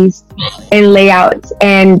stories and layouts,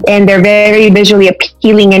 and they're very visually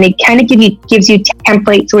appealing, and it kind of gives you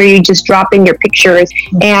templates where you just drop in your pictures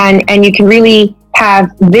and you can really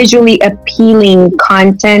have visually appealing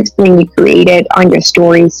content when you create it on your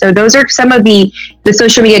stories. So those are some of the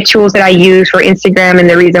social media tools that I use for Instagram and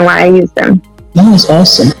the reason why I use them. That's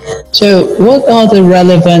awesome. So what are the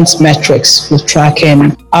relevant metrics with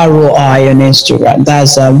tracking ROI on Instagram?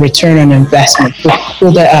 That's a return on investment for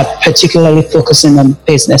people that are particularly focusing on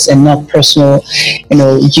business and not personal,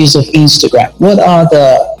 use of Instagram. What are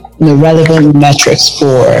the relevant metrics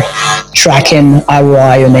for tracking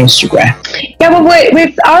ROI on Instagram? Yeah, well,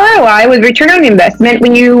 with ROI, with return on investment,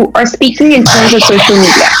 when you are speaking in terms of social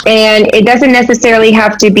media, and it doesn't necessarily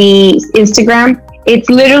have to be Instagram, it's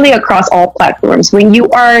literally across all platforms. When you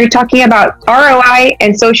are talking about ROI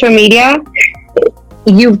and social media,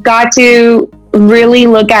 you've got to really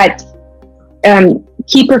look at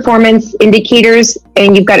key performance indicators,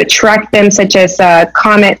 and you've got to track them, such as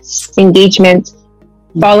comments, engagement,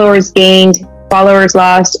 followers gained, followers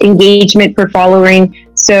lost, engagement per following.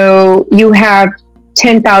 So you have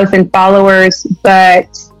 10,000 followers, but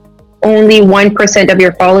only 1% of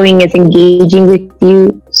your following is engaging with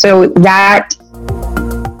you. So that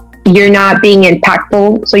you're not being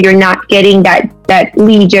impactful, so you're not getting that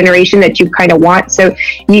lead generation that you kind of want. So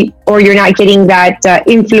you're not getting that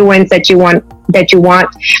influence that you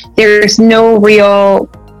want. There's no real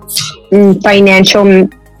financial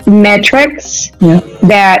metrics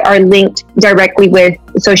that are linked directly with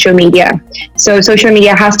social media. So social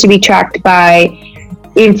media has to be tracked by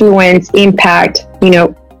influence, impact,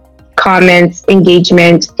 comments,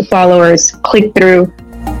 engagement, followers, click through.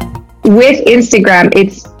 With Instagram,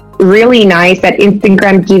 it's really nice that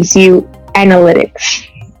Instagram gives you analytics,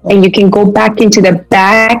 and you can go back into the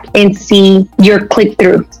back and see your click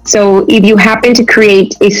through. So if you happen to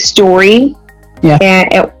create a story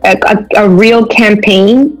and a real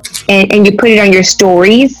campaign, and you put it on your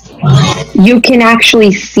stories, you can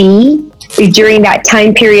actually see during that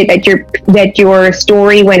time period that your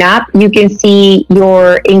story went up. You can see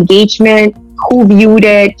your engagement, who viewed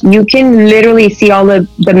it. You can literally see all the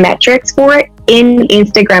metrics for it in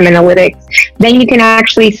Instagram analytics. Then you can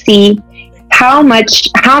actually see how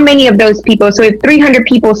many of those people. So if 300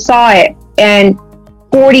 people saw it and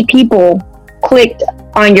 40 people clicked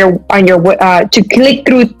on your to click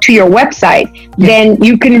through to your website, then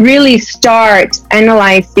you can really start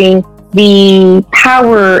analyzing the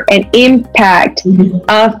power and impact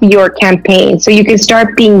of your campaign. So you can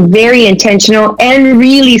start being very intentional and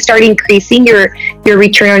really start increasing your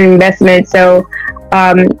return on investment. So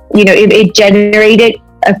if it generated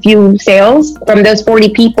a few sales from those 40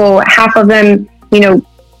 people, half of them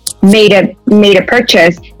made a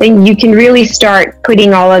purchase, then you can really start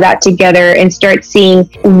putting all of that together and start seeing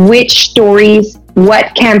which stories,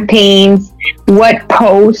 what campaigns, what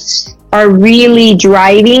posts are really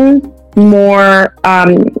driving more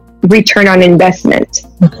return on investment.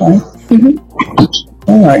 Okay.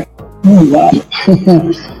 All right. Oh, wow.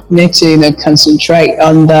 Need to concentrate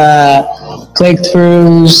on the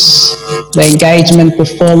click-throughs, the engagement per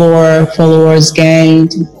followers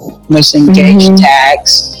gained, most engaged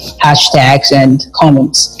tags, hashtags, and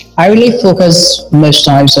comments. I really focus most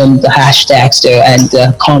times on the hashtags though, and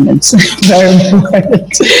the comments. Very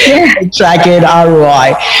important. Tracking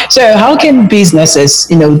ROI. So how can businesses,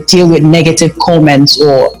 deal with negative comments,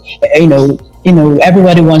 or,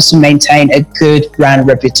 everybody wants to maintain a good brand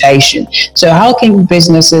reputation. So how can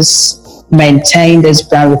businesses maintain this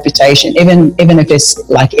brand reputation, even if it's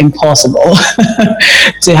like impossible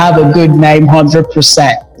to have a good name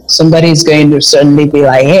 100%? Somebody is going to certainly be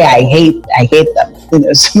like, hey, I hate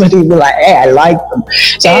them. Somebody will be like, hey, I like them.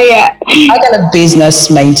 So how can a business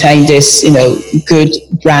maintain this, good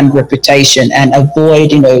brand reputation and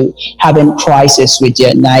avoid, having crisis with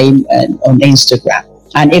your name and on Instagram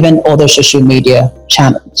and even other social media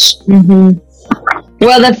channels?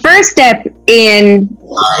 Well, the first step in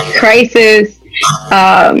crisis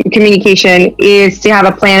communication is to have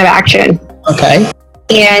a plan of action. Okay.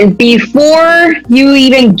 And before you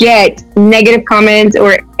even get negative comments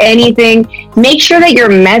or anything, make sure that your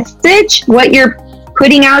message, what you're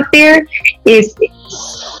putting out there, is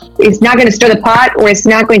not going to stir the pot, or it's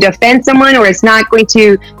not going to offend someone, or it's not going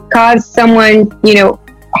to cause someone,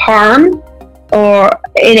 harm or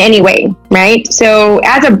in any way, right? So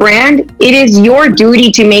as a brand, it is your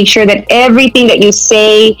duty to make sure that everything that you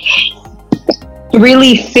say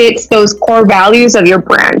really fits those core values of your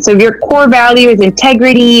brand. So if your core value is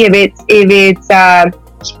integrity, if it's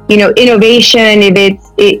innovation,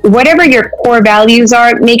 whatever your core values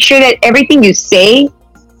are, make sure that everything you say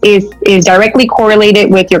is directly correlated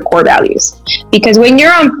with your core values. Because when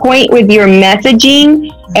you're on point with your messaging,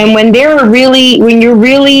 and when you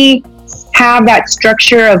really have that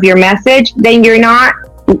structure of your message, then you're not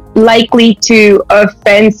likely to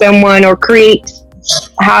offend someone or create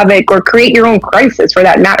havoc or create your own crisis, for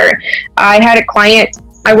that matter. I had a client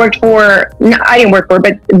I didn't work for,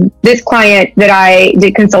 but this client that I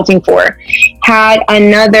did consulting for had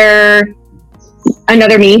another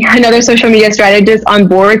social media strategist on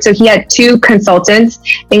board. So he had two consultants,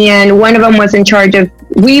 and one of them was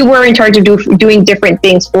we were in charge of doing different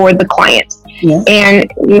things for the client. Yeah.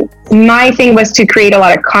 And my thing was to create a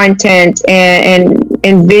lot of content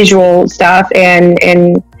and visual stuff,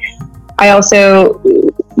 and I also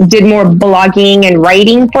did more blogging and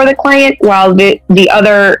writing for the client, while the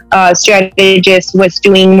other strategist was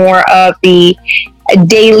doing more of the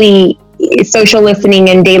daily social listening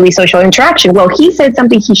and daily social interaction. Well, he said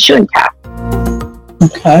something he shouldn't have.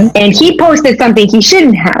 Okay. And he posted something he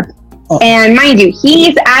shouldn't have. Oh. And mind you,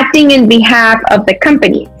 he's acting in behalf of the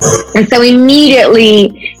company. And so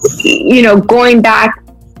immediately, going back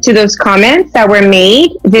to those comments that were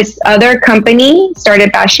made, this other company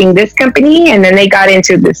started bashing this company, and then they got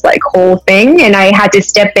into this like whole thing, and I had to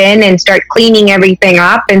step in and start cleaning everything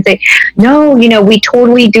up and say, no, we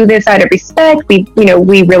totally do this out of respect. We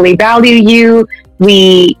really value you.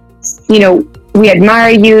 We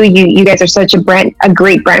admire you. You guys are such a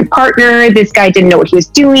great brand partner. This guy didn't know what he was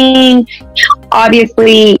doing.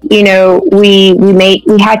 Obviously,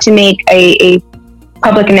 we had to make a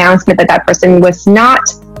public announcement that person was not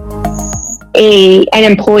an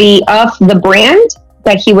employee of the brand,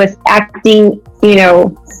 that he was acting,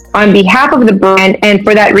 on behalf of the brand, and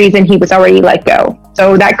for that reason, he was already let go.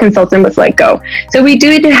 So that consultant was let go. So we do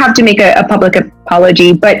have to make a public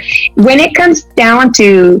apology. But when it comes down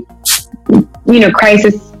to,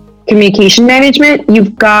 crisis communication management,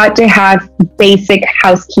 you've got to have basic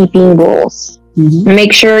housekeeping rules. Mm-hmm.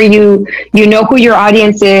 Make sure you know who your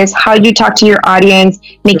audience is, how you talk to your audience,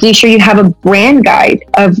 making sure you have a brand guide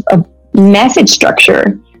of message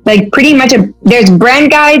structure. Like pretty much there's brand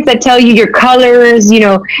guides that tell you your colors,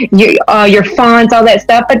 your fonts, all that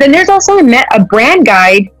stuff. But then there's also a brand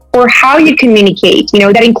guide for how you communicate,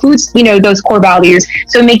 that includes, those core values.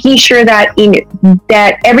 So making sure that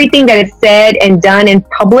that everything that is said and done and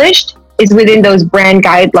published is within those brand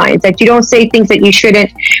guidelines, that you don't say things that you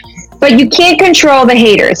shouldn't. But you can't control the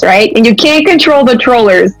haters, right? And you can't control the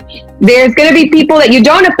trollers. There's going to be people that you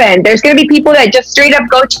don't offend. There's going to be people that just straight up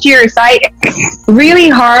go to your site. Really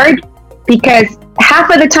hard, because half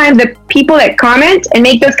of the time the people that comment and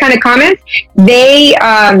make those kind of comments, they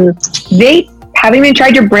haven't even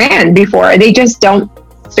tried your brand before. They just don't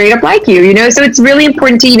straight up like you, So it's really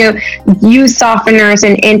important to, use softeners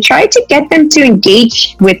and try to get them to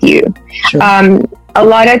engage with you. Sure. A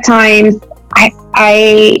lot of times,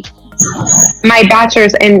 my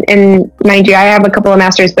bachelor's, and mind you, I have a couple of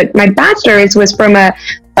masters, but my bachelor's was from a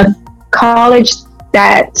college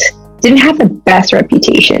that didn't have the best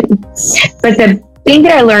reputation. But the thing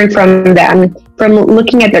that I learned from them, from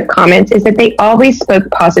looking at their comments, is that they always spoke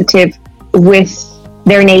positive with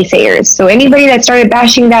their naysayers. So anybody that started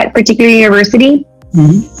bashing that particular university,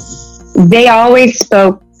 mm-hmm. they always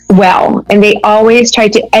spoke well, and they always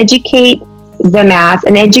tried to educate the mass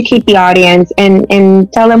and educate the audience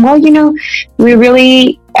and tell them, well, we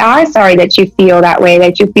really are sorry that you feel that way,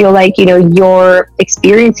 that you feel like, your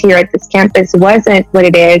experience here at this campus wasn't what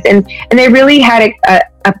it is. And they really had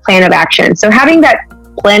a plan of action. So having that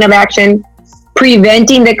plan of action,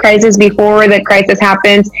 preventing the crisis before the crisis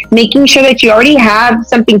happens, making sure that you already have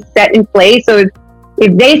something set in place. So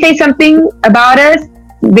if they say something about us,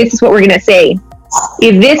 this is what we're going to say.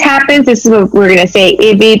 If this happens, this is what we're going to say.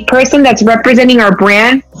 If a person that's representing our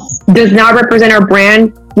brand does not represent our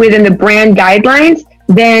brand within the brand guidelines,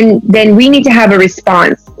 then we need to have a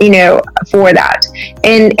response, for that.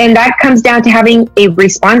 And that comes down to having a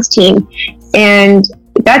response team. And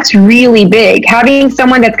that's really big. Having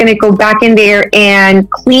someone that's going to go back in there and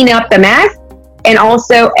clean up the mess, and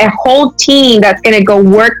also a whole team that's going to go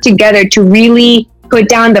work together to really put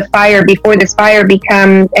down the fire before this fire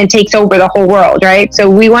becomes and takes over the whole world, right? So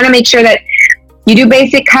we want to make sure that you do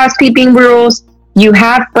basic housekeeping rules, you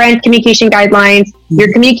have brand communication guidelines,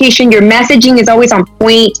 your communication, your messaging is always on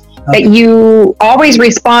point, that you always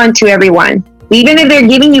respond to everyone. Even if they're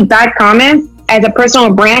giving you bad comments, as a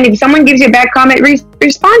personal brand, if someone gives you a bad comment,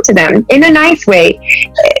 respond to them in a nice way.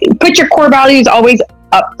 Put your core values always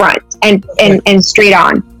up front and straight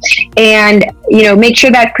on. And, make sure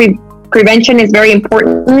that prevention is very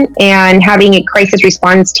important, and having a crisis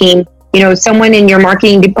response team, someone in your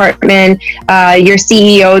marketing department, your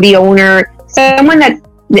CEO, the owner, someone that,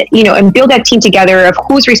 and build that team together of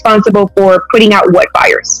who's responsible for putting out what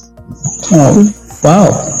fires. Oh,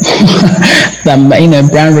 wow. The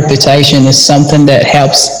brand reputation is something that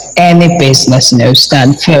helps any business,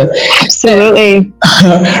 stand for. Absolutely.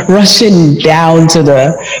 rushing down to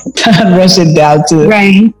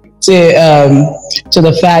right. To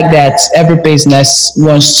the fact that every business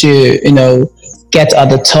wants to, get at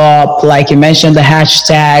the top, like you mentioned, the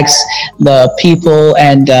hashtags, the people,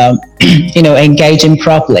 and engaging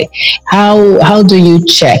properly. How do you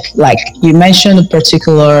check? Like you mentioned a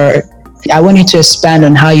particular. I want you to expand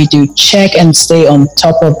on how you do check and stay on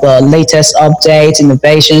top of the latest updates,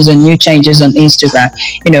 innovations, and new changes on Instagram.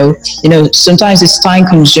 Sometimes it's time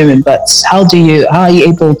consuming, but how are you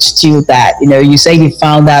able to do that? You say you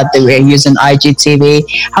found out they were using IGTV.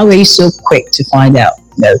 How are you so quick to find out?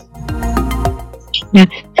 Yeah.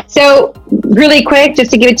 So really quick,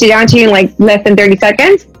 just to give it down to you in like less than 30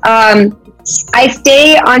 seconds. I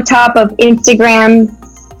stay on top of Instagram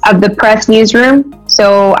of the press newsroom.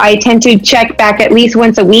 So I tend to check back at least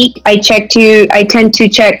once a week. I tend to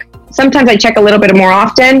check sometimes I check a little bit more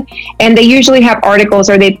often, and they usually have articles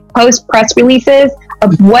or they post press releases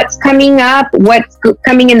of what's coming up, what's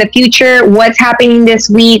coming in the future, what's happening this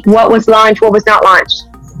week, what was launched, what was not launched.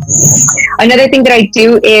 Another thing that I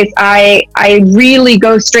do is I really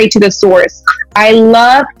go straight to the source. I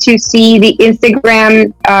love to see the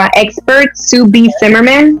Instagram expert, Sue B.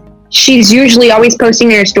 Zimmerman. She's usually always posting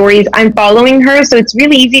her stories. I'm following her, so it's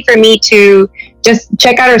really easy for me to just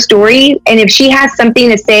check out her story. And if she has something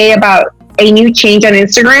to say about a new change on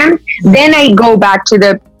Instagram, then I go back to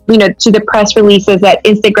the press releases that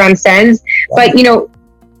Instagram sends. But,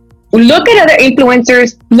 look at other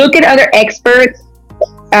influencers, look at other experts.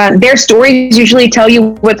 Their stories usually tell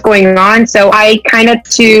you what's going on. So I kind of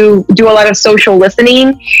do a lot of social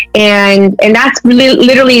listening, and that's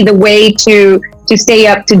literally the way to stay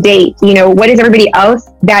up to date. What is everybody else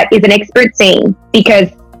that is an expert saying? Because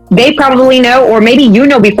they probably know, or maybe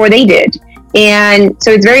before they did. And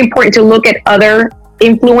so it's very important to look at other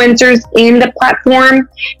influencers in the platform,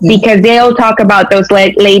 because they'll talk about those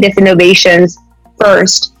latest innovations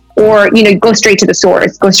first. Or, go straight to the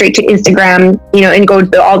source, go straight to Instagram, and go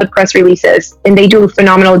to all the press releases. And they do a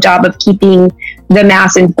phenomenal job of keeping the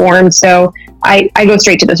mass informed. So I go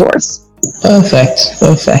straight to the source. Perfect.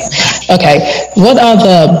 Okay. What are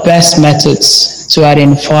the best methods to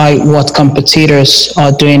identify what competitors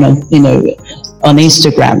are doing on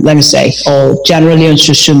Instagram, let me say, or generally on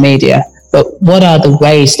social media? But what are the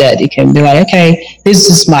ways that you can be like, okay, this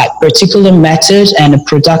is my particular method and a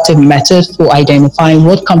productive method for identifying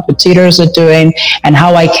what competitors are doing and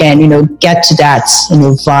how I can, get to that,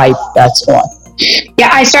 vibe that's on? Yeah,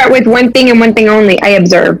 I start with one thing and one thing only. I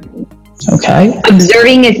observe. Okay.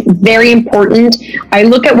 Observing is very important. I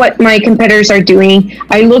look at what my competitors are doing.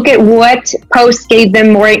 I look at what posts gave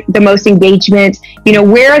them the most engagement.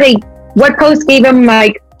 Where are they? What posts gave them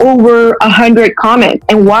like over 100 comments,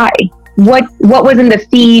 and why? What was in the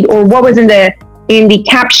feed, or what was in the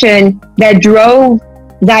caption that drove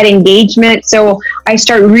that engagement? So I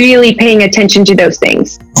start really paying attention to those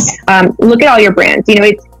things. Look at all your brands.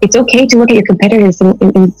 It's okay to look at your competitors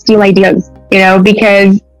and steal ideas.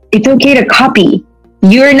 Because it's okay to copy.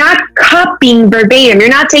 You're not copying verbatim. You're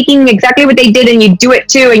not taking exactly what they did and you do it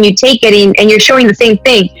too, and you take it and you're showing the same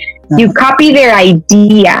thing. You copy their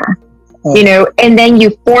idea. And then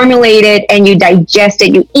you formulate it and you digest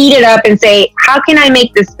it, you eat it up and say, how can I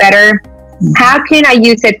make this better? How can I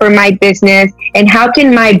use it for my business? And how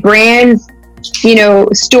can my brand's,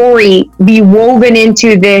 story be woven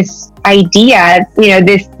into this idea,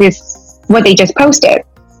 this, what they just posted?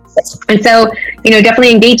 And so,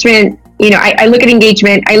 definitely engagement, I look at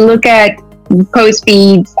engagement, I look at post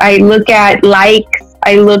feeds, I look at likes,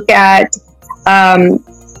 I look at,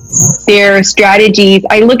 their strategies.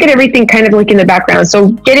 I look at everything kind of like in the background. So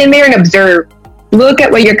get in there and observe. Look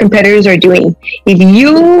at what your competitors are doing. If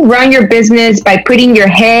you run your business by putting your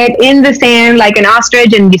head in the sand like an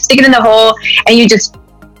ostrich and you stick it in the hole and you just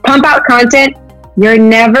pump out content, you're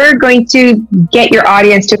never going to get your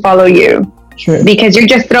audience to follow you. Sure. Because you're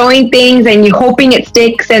just throwing things and you're hoping it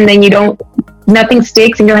sticks, and then nothing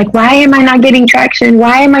sticks, and you're like, why am I not getting traction?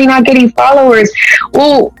 Why am I not getting followers?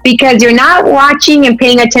 Well, because you're not watching and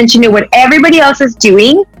paying attention to what everybody else is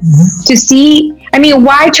doing to see.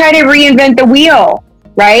 Why try to reinvent the wheel,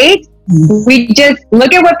 right? We just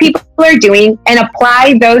look at what people are doing and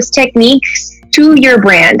apply those techniques to your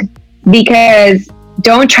brand, because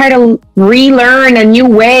don't try to relearn a new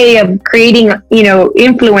way of creating,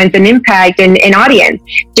 influence and impact and audience.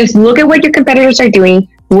 Just look at what your competitors are doing.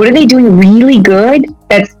 What are they doing really good?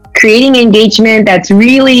 That's creating engagement. That's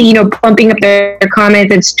really, pumping up their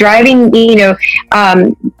comments. It's driving, their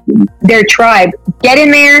tribe. Get in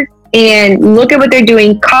there and look at what they're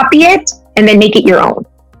doing. Copy it and then make it your own.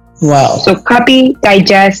 Wow. So copy,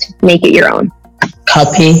 digest, make it your own.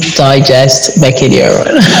 Copy, digest, make it your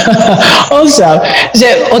own. Awesome. So,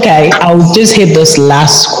 okay, I'll just hit this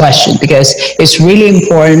last question because it's really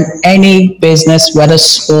important. Any business, whether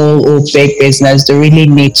small or big business, they really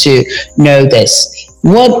need to know this.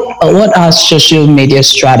 What are social media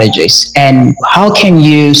strategies, and how can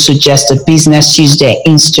you suggest a business use their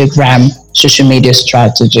Instagram social media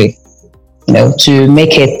strategy? To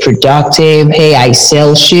make it productive. Hey, I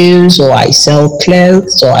sell shoes, or I sell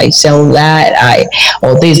clothes, or I sell that,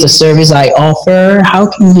 or this is the service I offer. How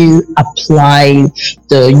can you apply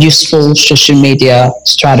the useful social media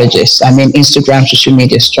strategies? Instagram social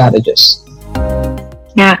media strategies.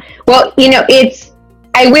 Yeah. Well,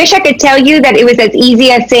 I wish I could tell you that it was as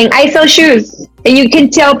easy as saying, I sell shoes. And you can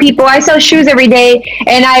tell people, I sell shoes every day.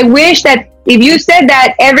 And I wish that if you said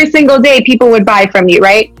that every single day, people would buy from you,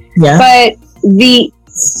 right? Yeah. But the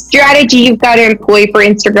strategy you've got to employ for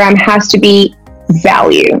Instagram has to be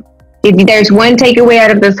value. If there's one takeaway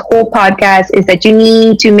out of this whole podcast, is that you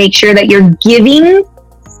need to make sure that you're giving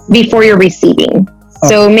before you're receiving.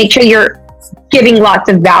 So make sure you're giving lots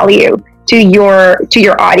of value to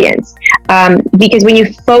your audience, because when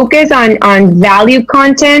you focus on value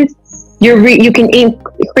content, you can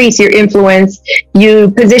increase your influence.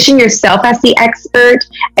 You position yourself as the expert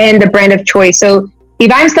and the brand of choice. So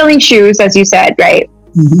if I'm selling shoes, as you said, right?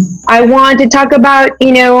 Mm-hmm. I want to talk about,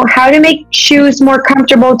 how to make shoes more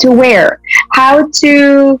comfortable to wear. I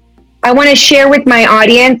want to share with my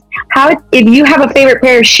audience if you have a favorite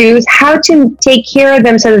pair of shoes, how to take care of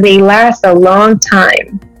them so that they last a long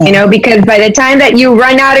time. Because by the time that you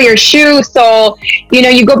run out of your shoe sole,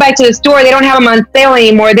 you go back to the store, they don't have them on sale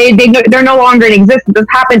anymore. They're no longer in existence. This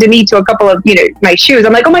happened to me to a couple of, my shoes.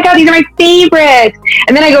 I'm like, oh my God, these are my favorites.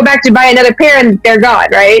 And then I go back to buy another pair and they're gone,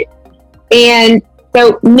 right? And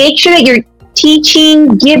so make sure that you're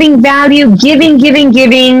teaching, giving value, giving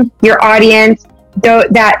your audience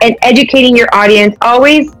that, and educating your audience,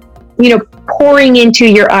 always, pouring into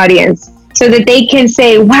your audience so that they can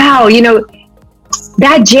say, wow,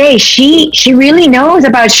 that Jay, she really knows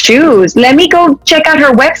about shoes. Let me go check out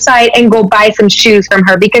her website and go buy some shoes from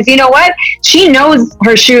her, because you know what? She knows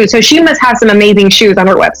her shoes. So she must have some amazing shoes on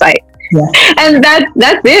her website. Yeah. And that's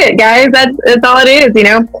it, guys. That's all it is.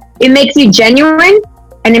 It makes you genuine,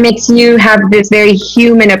 and it makes you have this very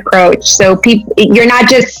human approach. So you're not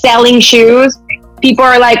just selling shoes. People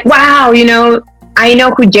are like, wow, I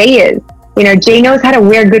know who Jay is. Jay knows how to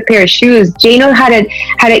wear a good pair of shoes. Jay knows how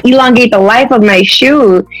to elongate the life of my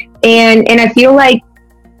shoe. And I feel like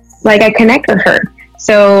I connect with her.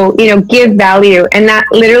 So, give value. And that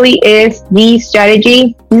literally is the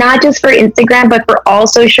strategy, not just for Instagram, but for all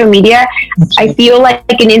social media. I feel like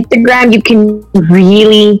in Instagram, you can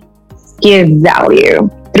really give value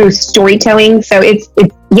through storytelling. So yes,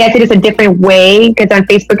 it is a different way, because on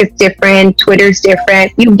Facebook it's different, Twitter's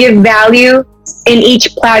different. You give value in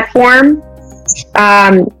each platform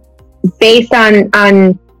based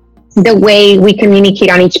on the way we communicate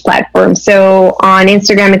on each platform. So on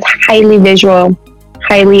Instagram, it's highly visual,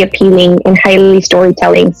 highly appealing, and highly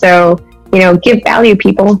storytelling. So, give value,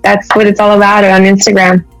 people. That's what it's all about on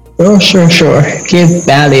Instagram. Oh, sure. Give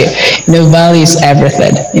value. Value is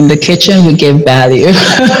everything. In the kitchen, we give value.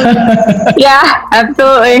 Yeah,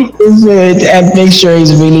 absolutely. And make sure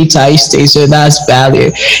it's really tasty. So that's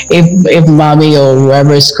value. If mommy or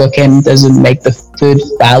whoever is cooking doesn't make the food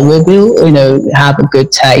valuable, have a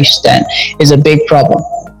good taste, then it's a big problem.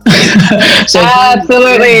 So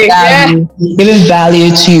absolutely, giving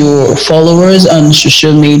value to your followers on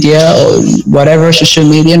social media or whatever social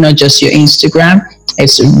media, not just your Instagram.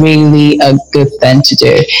 It's really a good thing to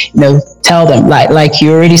do. Tell them, like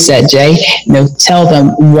you already said, Jay, tell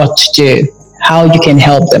them what to do, how you can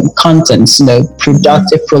help them, contents,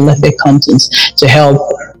 productive, prolific contents to help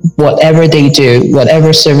whatever they do,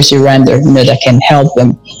 whatever service you render, that can help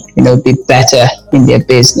them, be better in their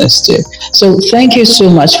business too. So thank you so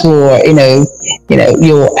much for,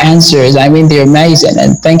 your answers. I mean, they're amazing.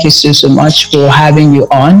 And thank you so much for having you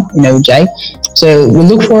on, Jay. So we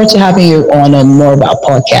look forward to having you on more about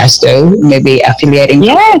podcasts, though, maybe affiliating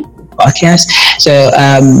podcast. So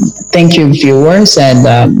thank you, viewers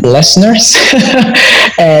and listeners,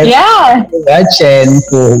 and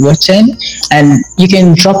for watching. And you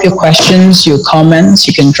can drop your questions, your comments.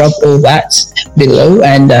 You can drop all that below,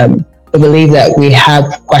 and I believe that we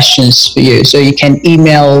have questions for you. So you can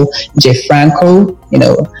email Jfranco.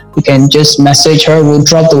 You can just message her. We'll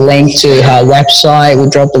drop the link to her website. We'll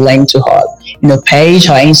drop the link to her page,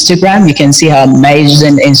 her Instagram. You can see her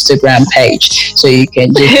amazing Instagram page. So you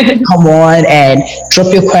can just come on and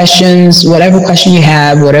drop your questions, whatever question you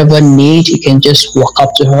have, whatever need, you can just walk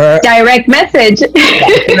up to her. Direct message.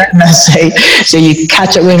 Direct message. So you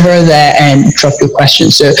catch up with her there and drop your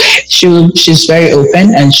questions. So she's very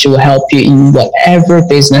open, and she will help you in whatever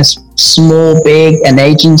business, small, big, an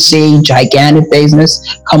agency, gigantic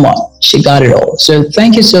business. Come on, she got it all. So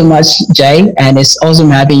thank you so much, Jay, and it's awesome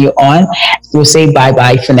having you on. We'll say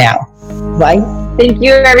bye-bye for now. Bye. Thank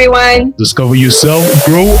you, everyone. Discover yourself,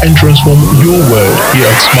 grow, and transform your world here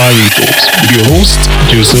at Smile Talks with your host,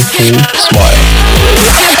 Joseph Paul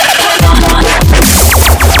Smile.